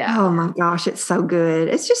 Yeah. Oh my gosh, it's so good.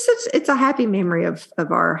 It's just it's a happy memory of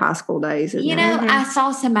our high school days. I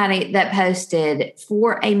saw somebody that posted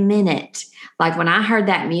for a minute, like when I heard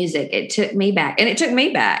that music, it took me back. And it took me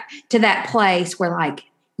back to that place where like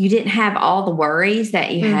you didn't have all the worries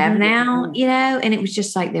that you have now, and it was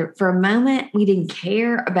just like there for a moment, we didn't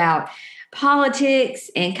care about politics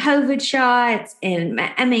and COVID shots. And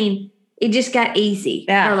I mean, it just got easy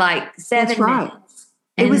for like 7 minutes.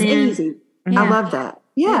 It was easy. I love that.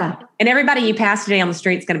 Yeah. And everybody you pass today on the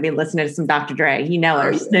street is going to be listening to some Dr. Dre.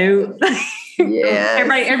 Or Snoop. Yeah.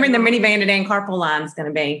 Everybody in the minivan today in carpool line is going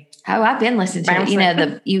to be. Oh, I've been listening to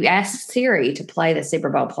it. You ask Siri to play the Super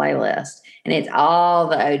Bowl playlist, and it's all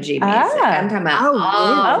the OG music. I'm talking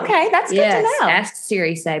about okay. That's good to know. Ask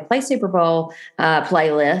Siri, say, play Super Bowl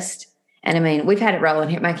playlist. And I mean, we've had it rolling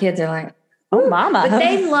here. My kids are like, oh, mama.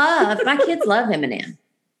 But my kids love Eminem.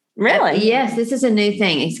 Really? Yes, this is a new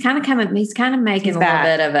thing. He's kind of making a little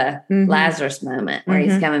bit of a Lazarus moment where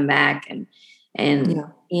he's coming back and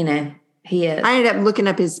he is. I ended up looking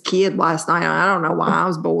up his kid last night. I don't know why. I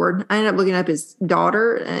was bored. I ended up looking up his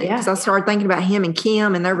daughter because I started thinking about him and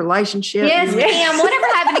Kim and their relationship. Yes, Kim. Whatever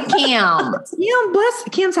happened to Kim?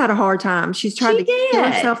 Kim's had a hard time. She's tried to kill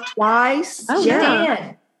herself twice. Oh,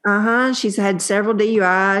 yeah. She's had several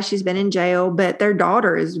DUIs. She's been in jail, but their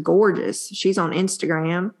daughter is gorgeous. She's on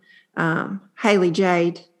Instagram. Haley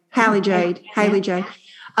Jade. But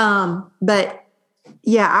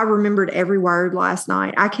yeah, I remembered every word last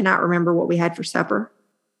night. I cannot remember what we had for supper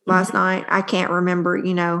last night. I can't remember,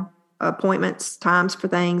 appointments, times for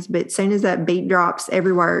things, but as soon as that beat drops,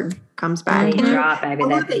 every word comes back. I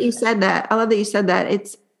love that you said that.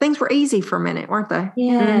 Things were easy for a minute, weren't they?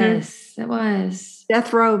 Yes, it was.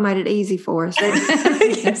 Death Row made it easy for us.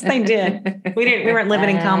 Yes, they did. We weren't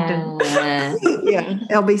living in Compton. Yeah,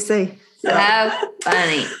 LBC. So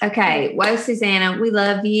funny. Okay. Whoa, Susanna, we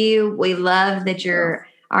love you. We love that you're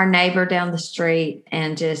our neighbor down the street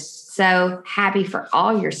and just so happy for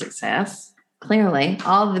all your success. Clearly,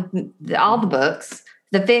 all the books,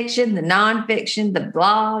 the fiction, the nonfiction, the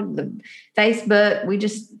blog, the Facebook. We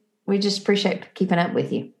just appreciate keeping up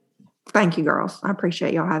with you. Thank you, girls. I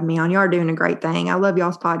appreciate y'all having me on. Y'all are doing a great thing. I love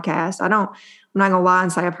y'all's podcast. I'm not going to lie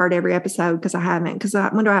and say I've heard every episode because I haven't. Because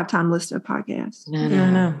when do I have time to listen to a podcast?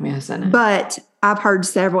 No. Yes, I know. But I've heard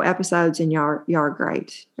several episodes and y'all are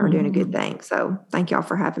great. You're doing a good thing. So thank y'all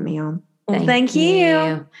for having me on. Well, thank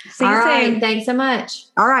you. See you soon. Thanks so much.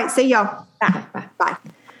 All right. See y'all. Bye.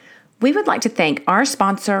 We would like to thank our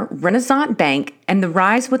sponsor, Renaissance Bank, and the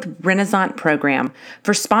Rise with Renaissance program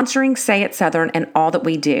for sponsoring Say It Southern and all that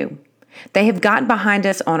we do. They have gotten behind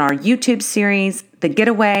us on our YouTube series, The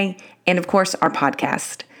Getaway, and of course, our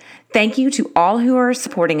podcast. Thank you to all who are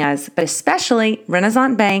supporting us, but especially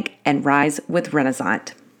Renaissance Bank and Rise with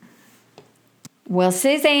Renaissance. Well,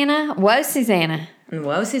 Susanna. Whoa, Susanna.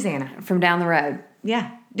 From down the road.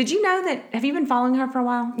 Yeah. Did you know that? Have you been following her for a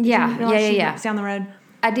while? Yeah. Down the road.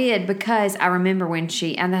 I did because I remember when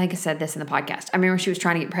and I think I said this in the podcast. I remember she was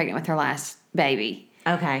trying to get pregnant with her last baby.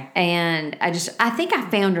 Okay. And I think I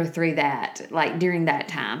found her through that, like during that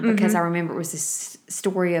time, because I remember it was this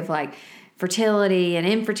story of like fertility and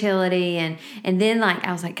infertility. And then like,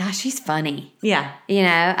 I was like, gosh, she's funny. Yeah.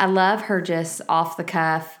 I love her just off the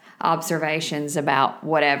cuff observations about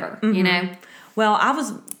whatever, Well, I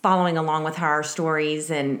was following along with her stories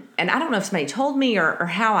and I don't know if somebody told me or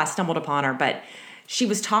how I stumbled upon her, but she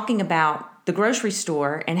was talking about the grocery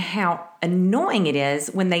store and how annoying it is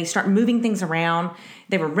when they start moving things around.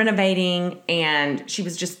 They were renovating and she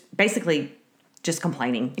was just basically just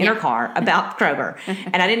complaining in her car about Kroger.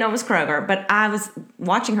 And I didn't know it was Kroger, but I was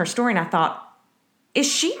watching her story and I thought, is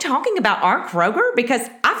she talking about our Kroger? Because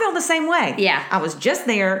I feel the same way. Yeah. I was just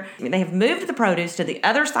there. They have moved the produce to the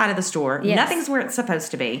other side of the store. Yes. Nothing's where it's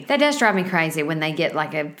supposed to be. That does drive me crazy when they get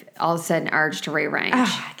like all of a sudden urge to rearrange.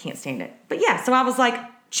 Oh, I can't stand it. But yeah, so I was like,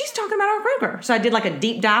 she's talking about our Kroger. So I did like a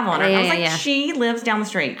deep dive on her. I was like, she lives down the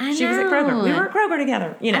street. She was at Kroger. We were at Kroger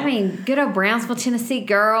together. I mean, good old Brownsville, Tennessee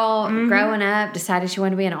girl, growing up, decided she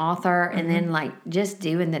wanted to be an author, and then like just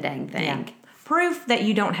doing the dang thing. Yeah. Proof that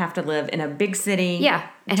you don't have to live in a big city. Yeah,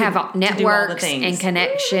 and have networks and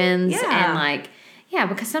connections. Yeah. And like,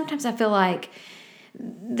 because sometimes I feel like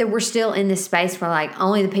that we're still in this space where like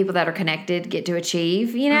only the people that are connected get to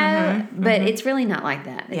achieve, you know, but it's really not like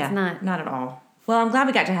that. It's not at all. Well, I'm glad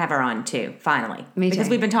we got to have her on too, finally. Me too. Because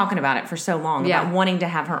we've been talking about it for so long, about wanting to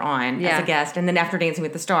have her on as a guest. And then after Dancing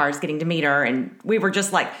with the Stars, getting to meet her. And we were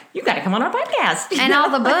just like, you got to come on our podcast. And all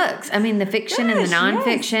the books. I mean, the fiction and the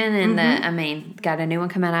nonfiction. And got a new one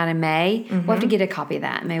coming out in May. We'll have to get a copy of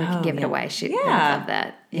that. Maybe we can give it away. I'd love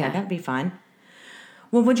that. Yeah, that'd be fun.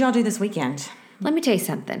 Well, what'd y'all do this weekend? Let me tell you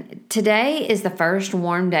something. Today is the first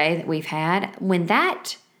warm day that we've had.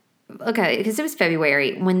 Because it was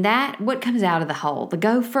February. What comes out of the hole? The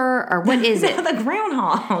gopher or what is it? The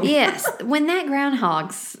groundhog. Yes. When that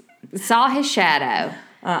groundhog saw his shadow,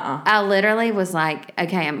 I literally was like,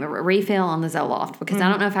 okay, I'm going to refill on the Zoloft because I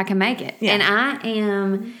don't know if I can make it. Yeah.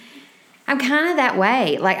 And I'm kind of that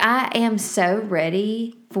way. Like, I am so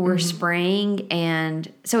ready for spring. And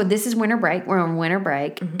so this is winter break. We're on winter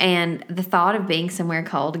break. And the thought of being somewhere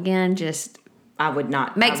cold again just... I would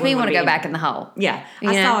not. Makes me want to go back in the hole. Yeah.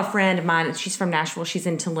 I saw a friend of mine, she's from Nashville. She's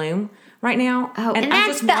in Tulum right now. Oh, and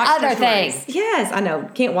that's the other thing. Yes, I know.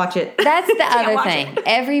 Can't watch it. That's the other thing.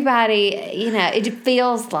 Everybody, it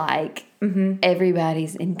feels like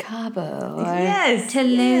everybody's in Cabo or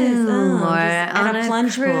Tulum or on a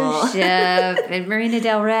plunge pool ship at Marina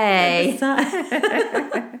Del Rey.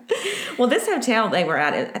 Well, this hotel they were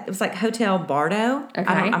at, it was like Hotel Bardo. Okay.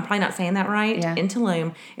 I'm probably not saying that right. Yeah. In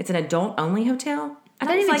Tulum. It's an adult-only hotel.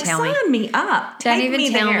 Don't even tell me. Sign me up. Don't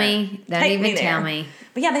even tell me. Don't even tell me.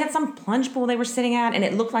 But yeah, they had some plunge pool they were sitting at, and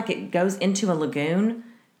it looked like it goes into a lagoon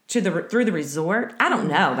through the resort. I don't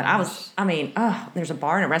know, but there's a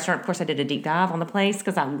bar and a restaurant. Of course, I did a deep dive on the place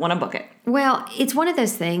because I want to book it. Well, it's one of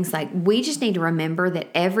those things, like, we just need to remember that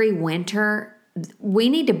every winter we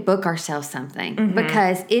need to book ourselves something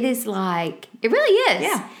because it is like, it really is.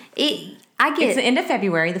 Yeah. It's the end of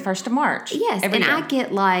February, the 1st of March. Yes, and year. I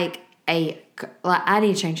get like I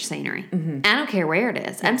need to change the scenery. I don't care where it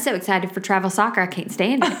is. I'm so excited for travel soccer. I can't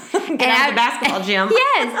stand it. Get out of the basketball gym.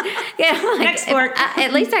 Yes. Yeah, next sport.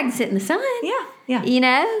 At least I can sit in the sun.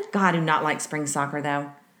 Yeah. God, I do not like spring soccer though.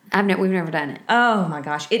 We've never done it. Oh my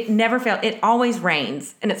gosh, it never fails. It always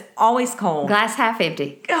rains and it's always cold. Glass half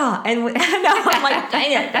empty. God, and I'm like,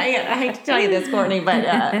 dang it. I hate to tell you this, Courtney,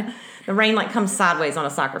 but the rain like comes sideways on a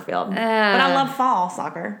soccer field. But I love fall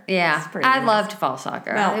soccer. Yeah, I loved fall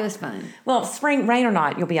soccer. Well, it was fun. Well, spring, rain or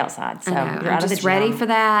not, you'll be outside. So you're out I'm of the just gym. ready for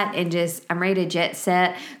that, and I'm ready to jet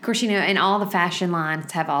set. Of course, and all the fashion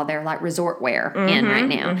lines have all their like resort wear in right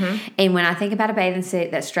now. And when I think about a bathing suit,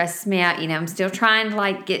 that stresses me out. I'm still trying to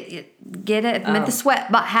like get it. I'm at the sweat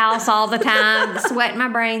house all the time, sweating my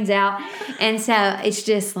brains out. And so it's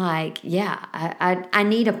just like, I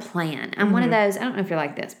need a plan. I'm one of those, I don't know if you're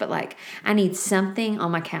like this, but like I need something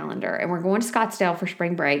on my calendar. And we're going to Scottsdale for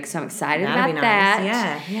spring break, so I'm excited about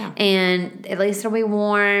that. Yeah. And at least it'll be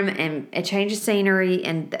warm and a change of scenery.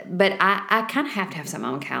 But I kind of have to have something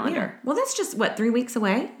on my calendar. Yeah. Well, that's just 3 weeks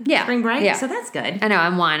away? Yeah. Spring break? Yeah. So that's good. I know,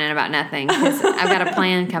 I'm whining about nothing because I've got a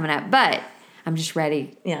plan coming up. But I'm just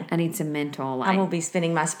ready. Yeah. I need some mental. I will be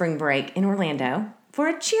spending my spring break in Orlando for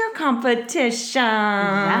a cheer competition.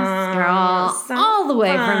 Yes, girl. All the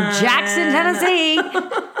way from Jackson, Tennessee.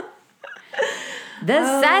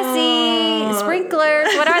 The sassy sprinklers.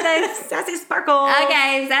 What are they? Sassy sparkles.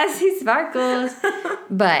 Okay, sassy sparkles.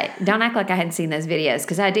 But don't act like I hadn't seen those videos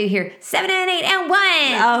because I do hear 7 and 8 and 1.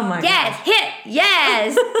 Oh my God. Yes, hit.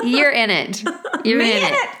 Yes. You're in it. You're in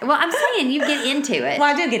it. Well, I'm saying you get into it.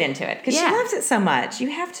 Well, I do get into it because she loves it so much.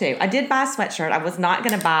 You have to. I did buy a sweatshirt. I was not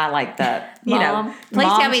going to buy like the, Mom. Please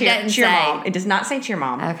mom tell me it doesn't cheer say. mom. It does not say cheer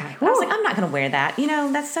mom. Okay. I was like, I'm not going to wear that.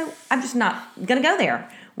 I'm just not going to go there.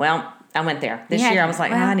 Well, I went there. This year I was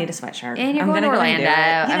like, I need a sweatshirt. And you're going to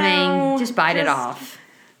Orlando. Just bite it off.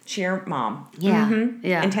 Cheer mom. Yeah.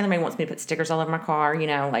 Yeah. And Taylor May wants me to put stickers all over my car,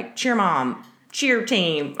 like cheer mom, cheer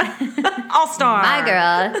team, all star. My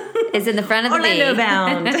girl is in the front of the Orlando V.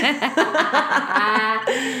 bound.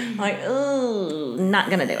 Like, ooh, not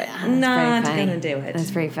going to do it. Not going to do it.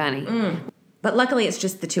 That's pretty funny. But luckily, it's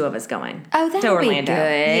just the two of us going. Oh, that'll to Orlando. be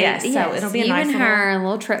good. Yes, so it'll be a nice you and her, a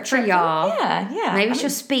little trip for y'all. Yeah. Maybe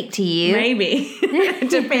she'll speak to you. Maybe.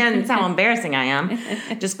 It depends how embarrassing I am.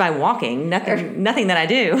 Just by walking, nothing that I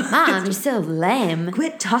do. Mom, you're so lame.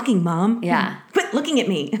 Quit talking, Mom. Yeah. Quit looking at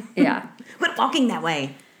me. Yeah. Quit walking that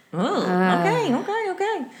way. Oh,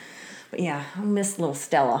 okay. But yeah, I miss little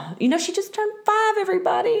Stella. she just turned 5,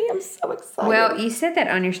 everybody. I'm so excited. Well, you said that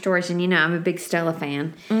on your stories, and I'm a big Stella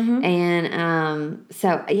fan. And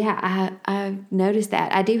so, I noticed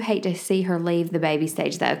that. I do hate to see her leave the baby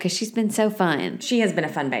stage, though, because she's been so fun. She has been a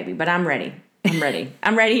fun baby, but I'm ready. I'm ready.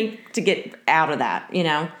 I'm ready to get out of that, you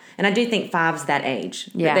know? And I do think 5's that age.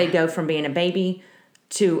 Yeah. They go from being a baby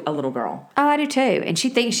to a little girl. Oh, I do too. And she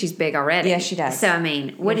thinks she's big already. Yeah, she does. So, I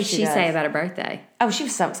mean, what did she say about her birthday? Oh, she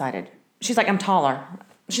was so excited. She's like, I'm taller.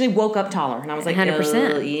 She woke up taller. And I was like,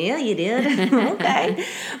 100%. Yeah, you did. Okay.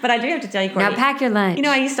 But I do have to tell you, Courtney. Now pack your lunch. You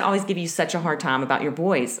know, I used to always give you such a hard time about your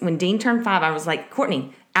boys. When Dean turned 5, I was like,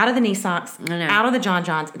 Courtney, out of the knee socks, out of the John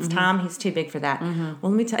Johns. It's time. He's too big for that. Well,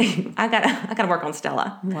 let me tell you, I got to work on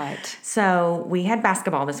Stella. What? So we had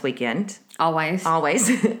basketball this weekend. Always. Always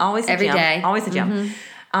a Every gym. day. Always a gym.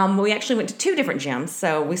 We actually went to 2 different gyms,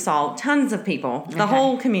 so we saw tons of people. The Okay.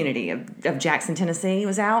 whole community of Jackson, Tennessee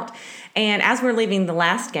was out. And as we're leaving the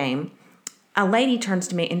last game, a lady turns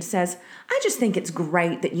to me and says, I just think it's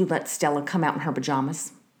great that you let Stella come out in her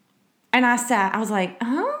pajamas. And I was like,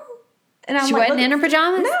 huh? And I'm She like, wasn't in her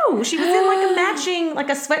pajamas? No, she was in like a matching, like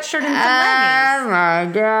a sweatshirt and some leggings. Oh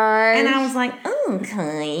my gosh. And I was like,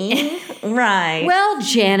 okay, right. Well,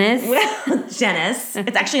 Janice. Well, Janice,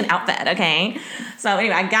 it's actually an outfit, okay? So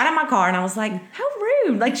anyway, I got in my car and I was like, how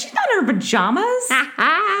rude. Like, she's not in her pajamas.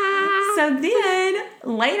 So then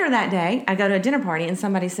later that day, I go to a dinner party and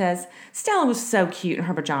somebody says, Stella was so cute in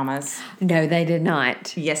her pajamas. No, they did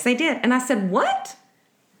not. Yes, they did. And I said, what?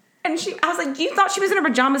 And I was like, you thought she was in her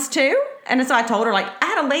pajamas too? And so I told her, like, I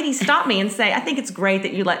had a lady stop me and say, I think it's great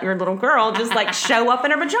that you let your little girl just like show up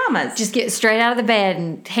in her pajamas. Just get straight out of the bed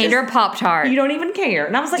and hand her a Pop-Tart. You don't even care.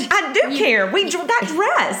 And I was like, I do care. We got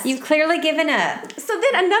dressed. You've clearly given up. So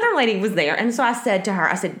then another lady was there. And so I said to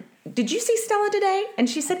her, did you see Stella today? And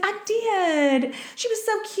she said, I did. She was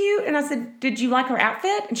so cute. And I said, did you like her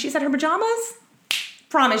outfit? And she said, her pajamas?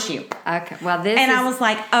 Promise you. Okay, well, I was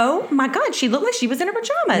like, oh my God, she looked like she was in her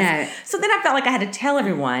pajamas. No. So then I felt like I had to tell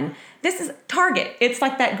everyone, this is Target. It's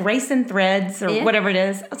like that Grayson Threads or whatever it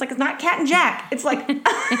is. I was like, it's not Cat and Jack. It's like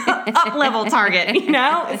up-level Target, you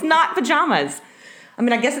know? It's not pajamas. I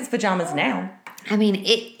mean, I guess it's pajamas now. I mean,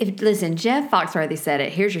 listen, Jeff Foxworthy said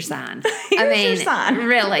it. Here's your sign. Your sign.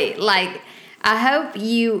 Really, like, I hope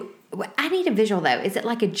I need a visual, though. Is it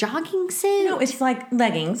like a jogging suit? No, it's like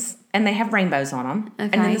leggings, and they have rainbows on them. Okay.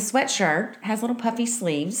 And then the sweatshirt has little puffy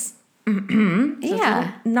sleeves.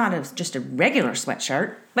 Yeah. Not just a regular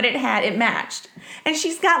sweatshirt, but it matched. And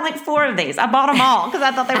she's got like 4 of these. I bought them all because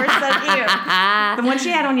I thought they were so cute. The one she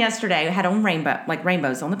had on yesterday had on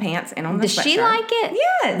rainbows on the pants and on the sweatshirt. Does she like it?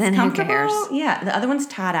 Yeah, it's Then who comfortable. cares? Yeah, the other one's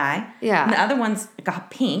tie-dye. Yeah. And the other one's got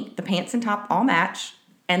pink. The pants and top all match,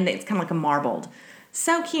 and it's kind of like a marbled.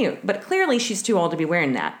 So cute, but clearly she's too old to be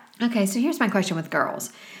wearing that. Okay, so here's my question with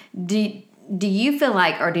girls. Do you feel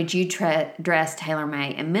like, or did you dress Taylor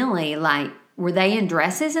May and Millie, like, were they in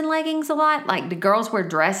dresses and leggings a lot? Like, do girls wear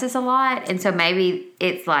dresses a lot? And so maybe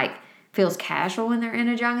it's like, feels casual when they're in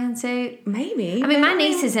a jogging suit? Maybe. I mean, my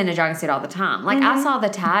niece is in a jogging suit all the time. Like, I saw the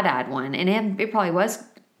tie-dyed one, and it probably was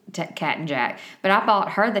Cat and Jack, but I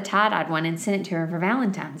bought her the tie-dyed one and sent it to her for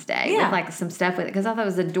Valentine's Day with like some stuff with it because I thought it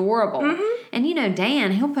was adorable. And you know,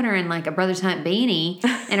 Dan, he'll put her in like a Brothers Hunt beanie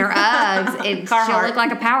and her Uggs, and she'll look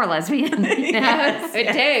like a power lesbian. You know,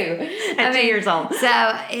 too. At 2 years old.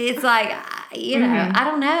 So it's like, you know, I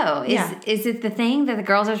don't know. Is it the thing that the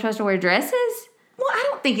girls are supposed to wear dresses? Well, I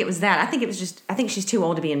don't think it was that. I think she's too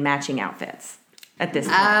old to be in matching outfits at this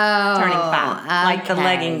point. Oh, turning 5, like the okay.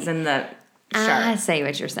 leggings and the shirt. I see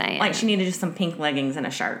what you're saying. Like she needed just some pink leggings and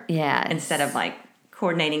a shirt. Yes. Instead of like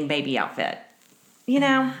coordinating baby outfit. You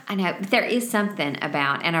know? I know. But there is something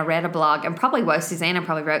about, and I read a blog, and probably Susanna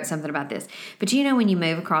probably wrote something about this. But you know when you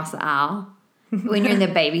move across the aisle, when you're in the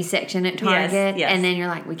baby section at Target, yes. and then you're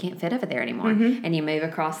like, we can't fit over there anymore. And you move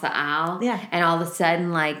across the aisle, and all of a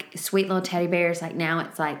sudden, like, sweet little teddy bears, like now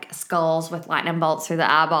it's like skulls with lightning bolts through the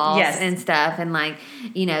eyeballs and stuff, and like,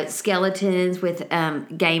 you know, skeletons with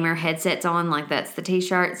gamer headsets on, like that's the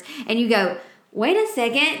t-shirts. And you go, wait a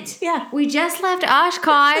second. Yeah. We just left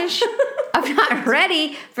Oshkosh. I'm not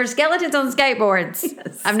ready for skeletons on skateboards.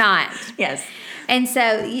 Yes. I'm not. Yes. And so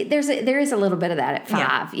there is a little bit of that at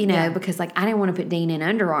 5, you know, because like I didn't want to put Dean in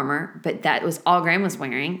Under Armour, but that was all Graham was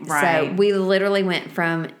wearing. Right. So we literally went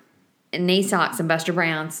from knee socks and Buster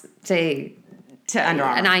Browns to Under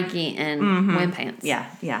Armour. Nike and wind pants. Yeah.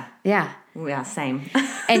 Yeah, same.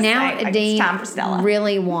 And now Same. Dean it's time for Stella.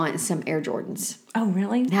 really wants some Air Jordans. Oh,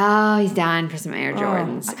 really? No, he's dying for some Air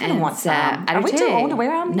Jordans. I kind of want some. I do Are we too. too old to wear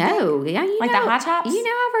them? No. Yeah, you like know, the high tops? You know,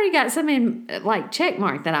 I've already got some in like check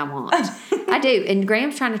mark that I want. I do. And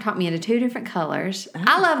Graham's trying to talk me into 2 different colors.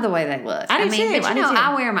 I love the way they look. I do mean, too. But you know,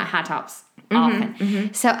 I wear my high tops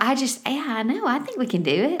often. So I know. I think we can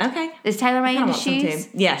do it. Okay. Is Taylor May I into want some shoes?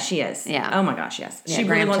 too. Yeah, she is. Yeah. Oh my gosh, yes. Yeah, She really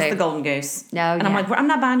Graham wants too. the golden goose. No, and I'm like, well, I'm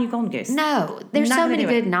not buying you golden goose. No, there's Not so gonna many do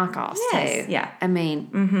good it. knockoffs Yes, too. yeah. I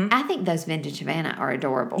mean, I think those vintage Havana are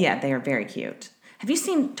adorable. Yeah, they are very cute. Have you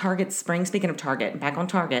seen Target's spring? Speaking of Target, back on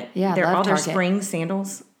Target. Yeah, I they're love all their Target. spring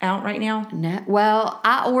sandals out right now. No, well,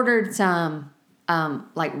 I ordered some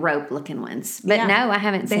like rope looking ones, but Yeah. no, I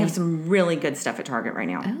haven't They seen. have some really good stuff at Target right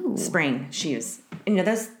now. Oh. Spring shoes. And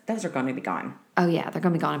those are going to be gone. Oh yeah, they're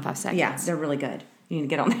gonna be gone in 5 seconds. Yeah, they're really good. You need to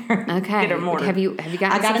get on there. Okay. Get them ordered. Have you gotten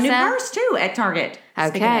I got a some new stuff? purse too at Target.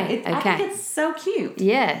 Speaking of, Okay, I okay. think it's so cute.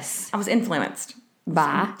 Yes. I was influenced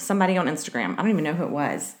By. somebody on Instagram. I don't even know who it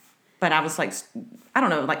was, but I was like, I don't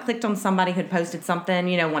know, like clicked on somebody who'd posted something,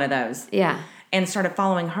 one of those, Yeah. and started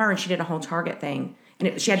following her, and she did a whole Target thing,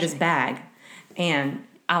 and she had this bag, and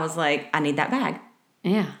I was like, I need that bag.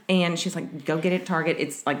 Yeah. And she's like, go get it at Target.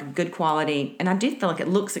 It's like good quality. And I do feel like it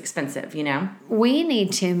looks expensive, We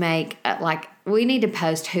need to make we need to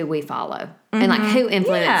post who we follow and like who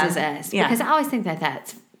influences us, Yeah. because I always think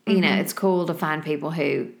that's it's cool to find people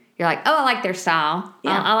who you're like, oh, I like their style.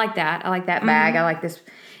 Yeah. I like that. I like that bag. I like this.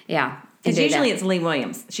 Yeah. Because and do usually that. it's Lee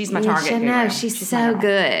Williams. She's my Yeah, Target I guru. know. She's my so girl.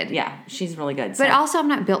 good. Yeah, she's really good. But So- also, I'm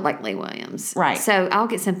not built like Lee Williams. Right. So I'll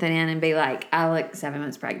get something in and be like, I look 7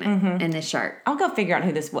 months pregnant in this shirt. I'll go figure out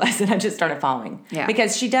who this was, and I just started following. Yeah.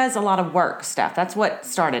 Because she does a lot of work stuff. That's what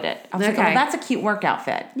started it. I was like, Okay. oh, that's a cute work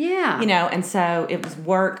outfit. Yeah. And so it was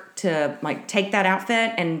work to like take that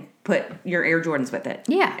outfit and put your Air Jordans with it.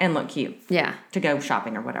 Yeah. And look cute Yeah. to go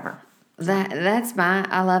shopping or whatever.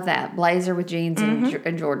 I love that. Blazer with jeans and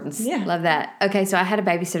Jordans. Yeah. Love that. Okay, so I had a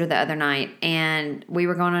babysitter the other night, and we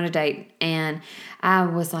were going on a date, and I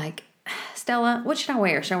was like, Stella, what should I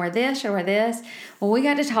wear? Should I wear this? Should I wear this? Well, we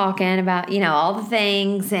got to talking about, all the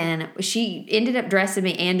things, and she ended up dressing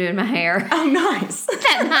me and doing my hair Oh, nice.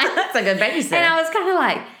 that night. That's a good babysitter. And I was kind of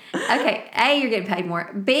like, okay, A, you're getting paid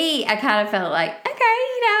more. B, I kind of felt like, okay,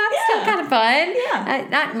 I'm still kind of fun. Yeah.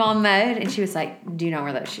 Not mom mode. And she was like, do not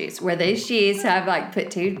wear those shoes. Wear these shoes. So I've like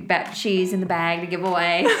put 2 shoes in the bag to give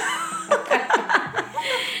away.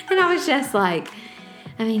 And I was just like,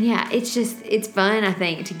 it's fun, I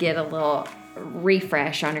think, to get a little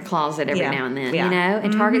refresh on your closet every Yeah. now and then, Yeah.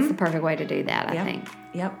 And Target's the perfect way to do that, I think.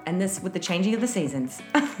 Yep. And this with the changing of the seasons.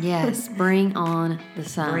 Yes, bring on the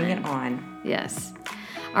sun. Bring it on. Yes.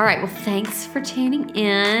 All right. Well, thanks for tuning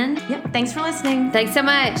in. Yep. Thanks for listening. Thanks so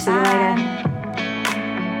much. See you Bye. later.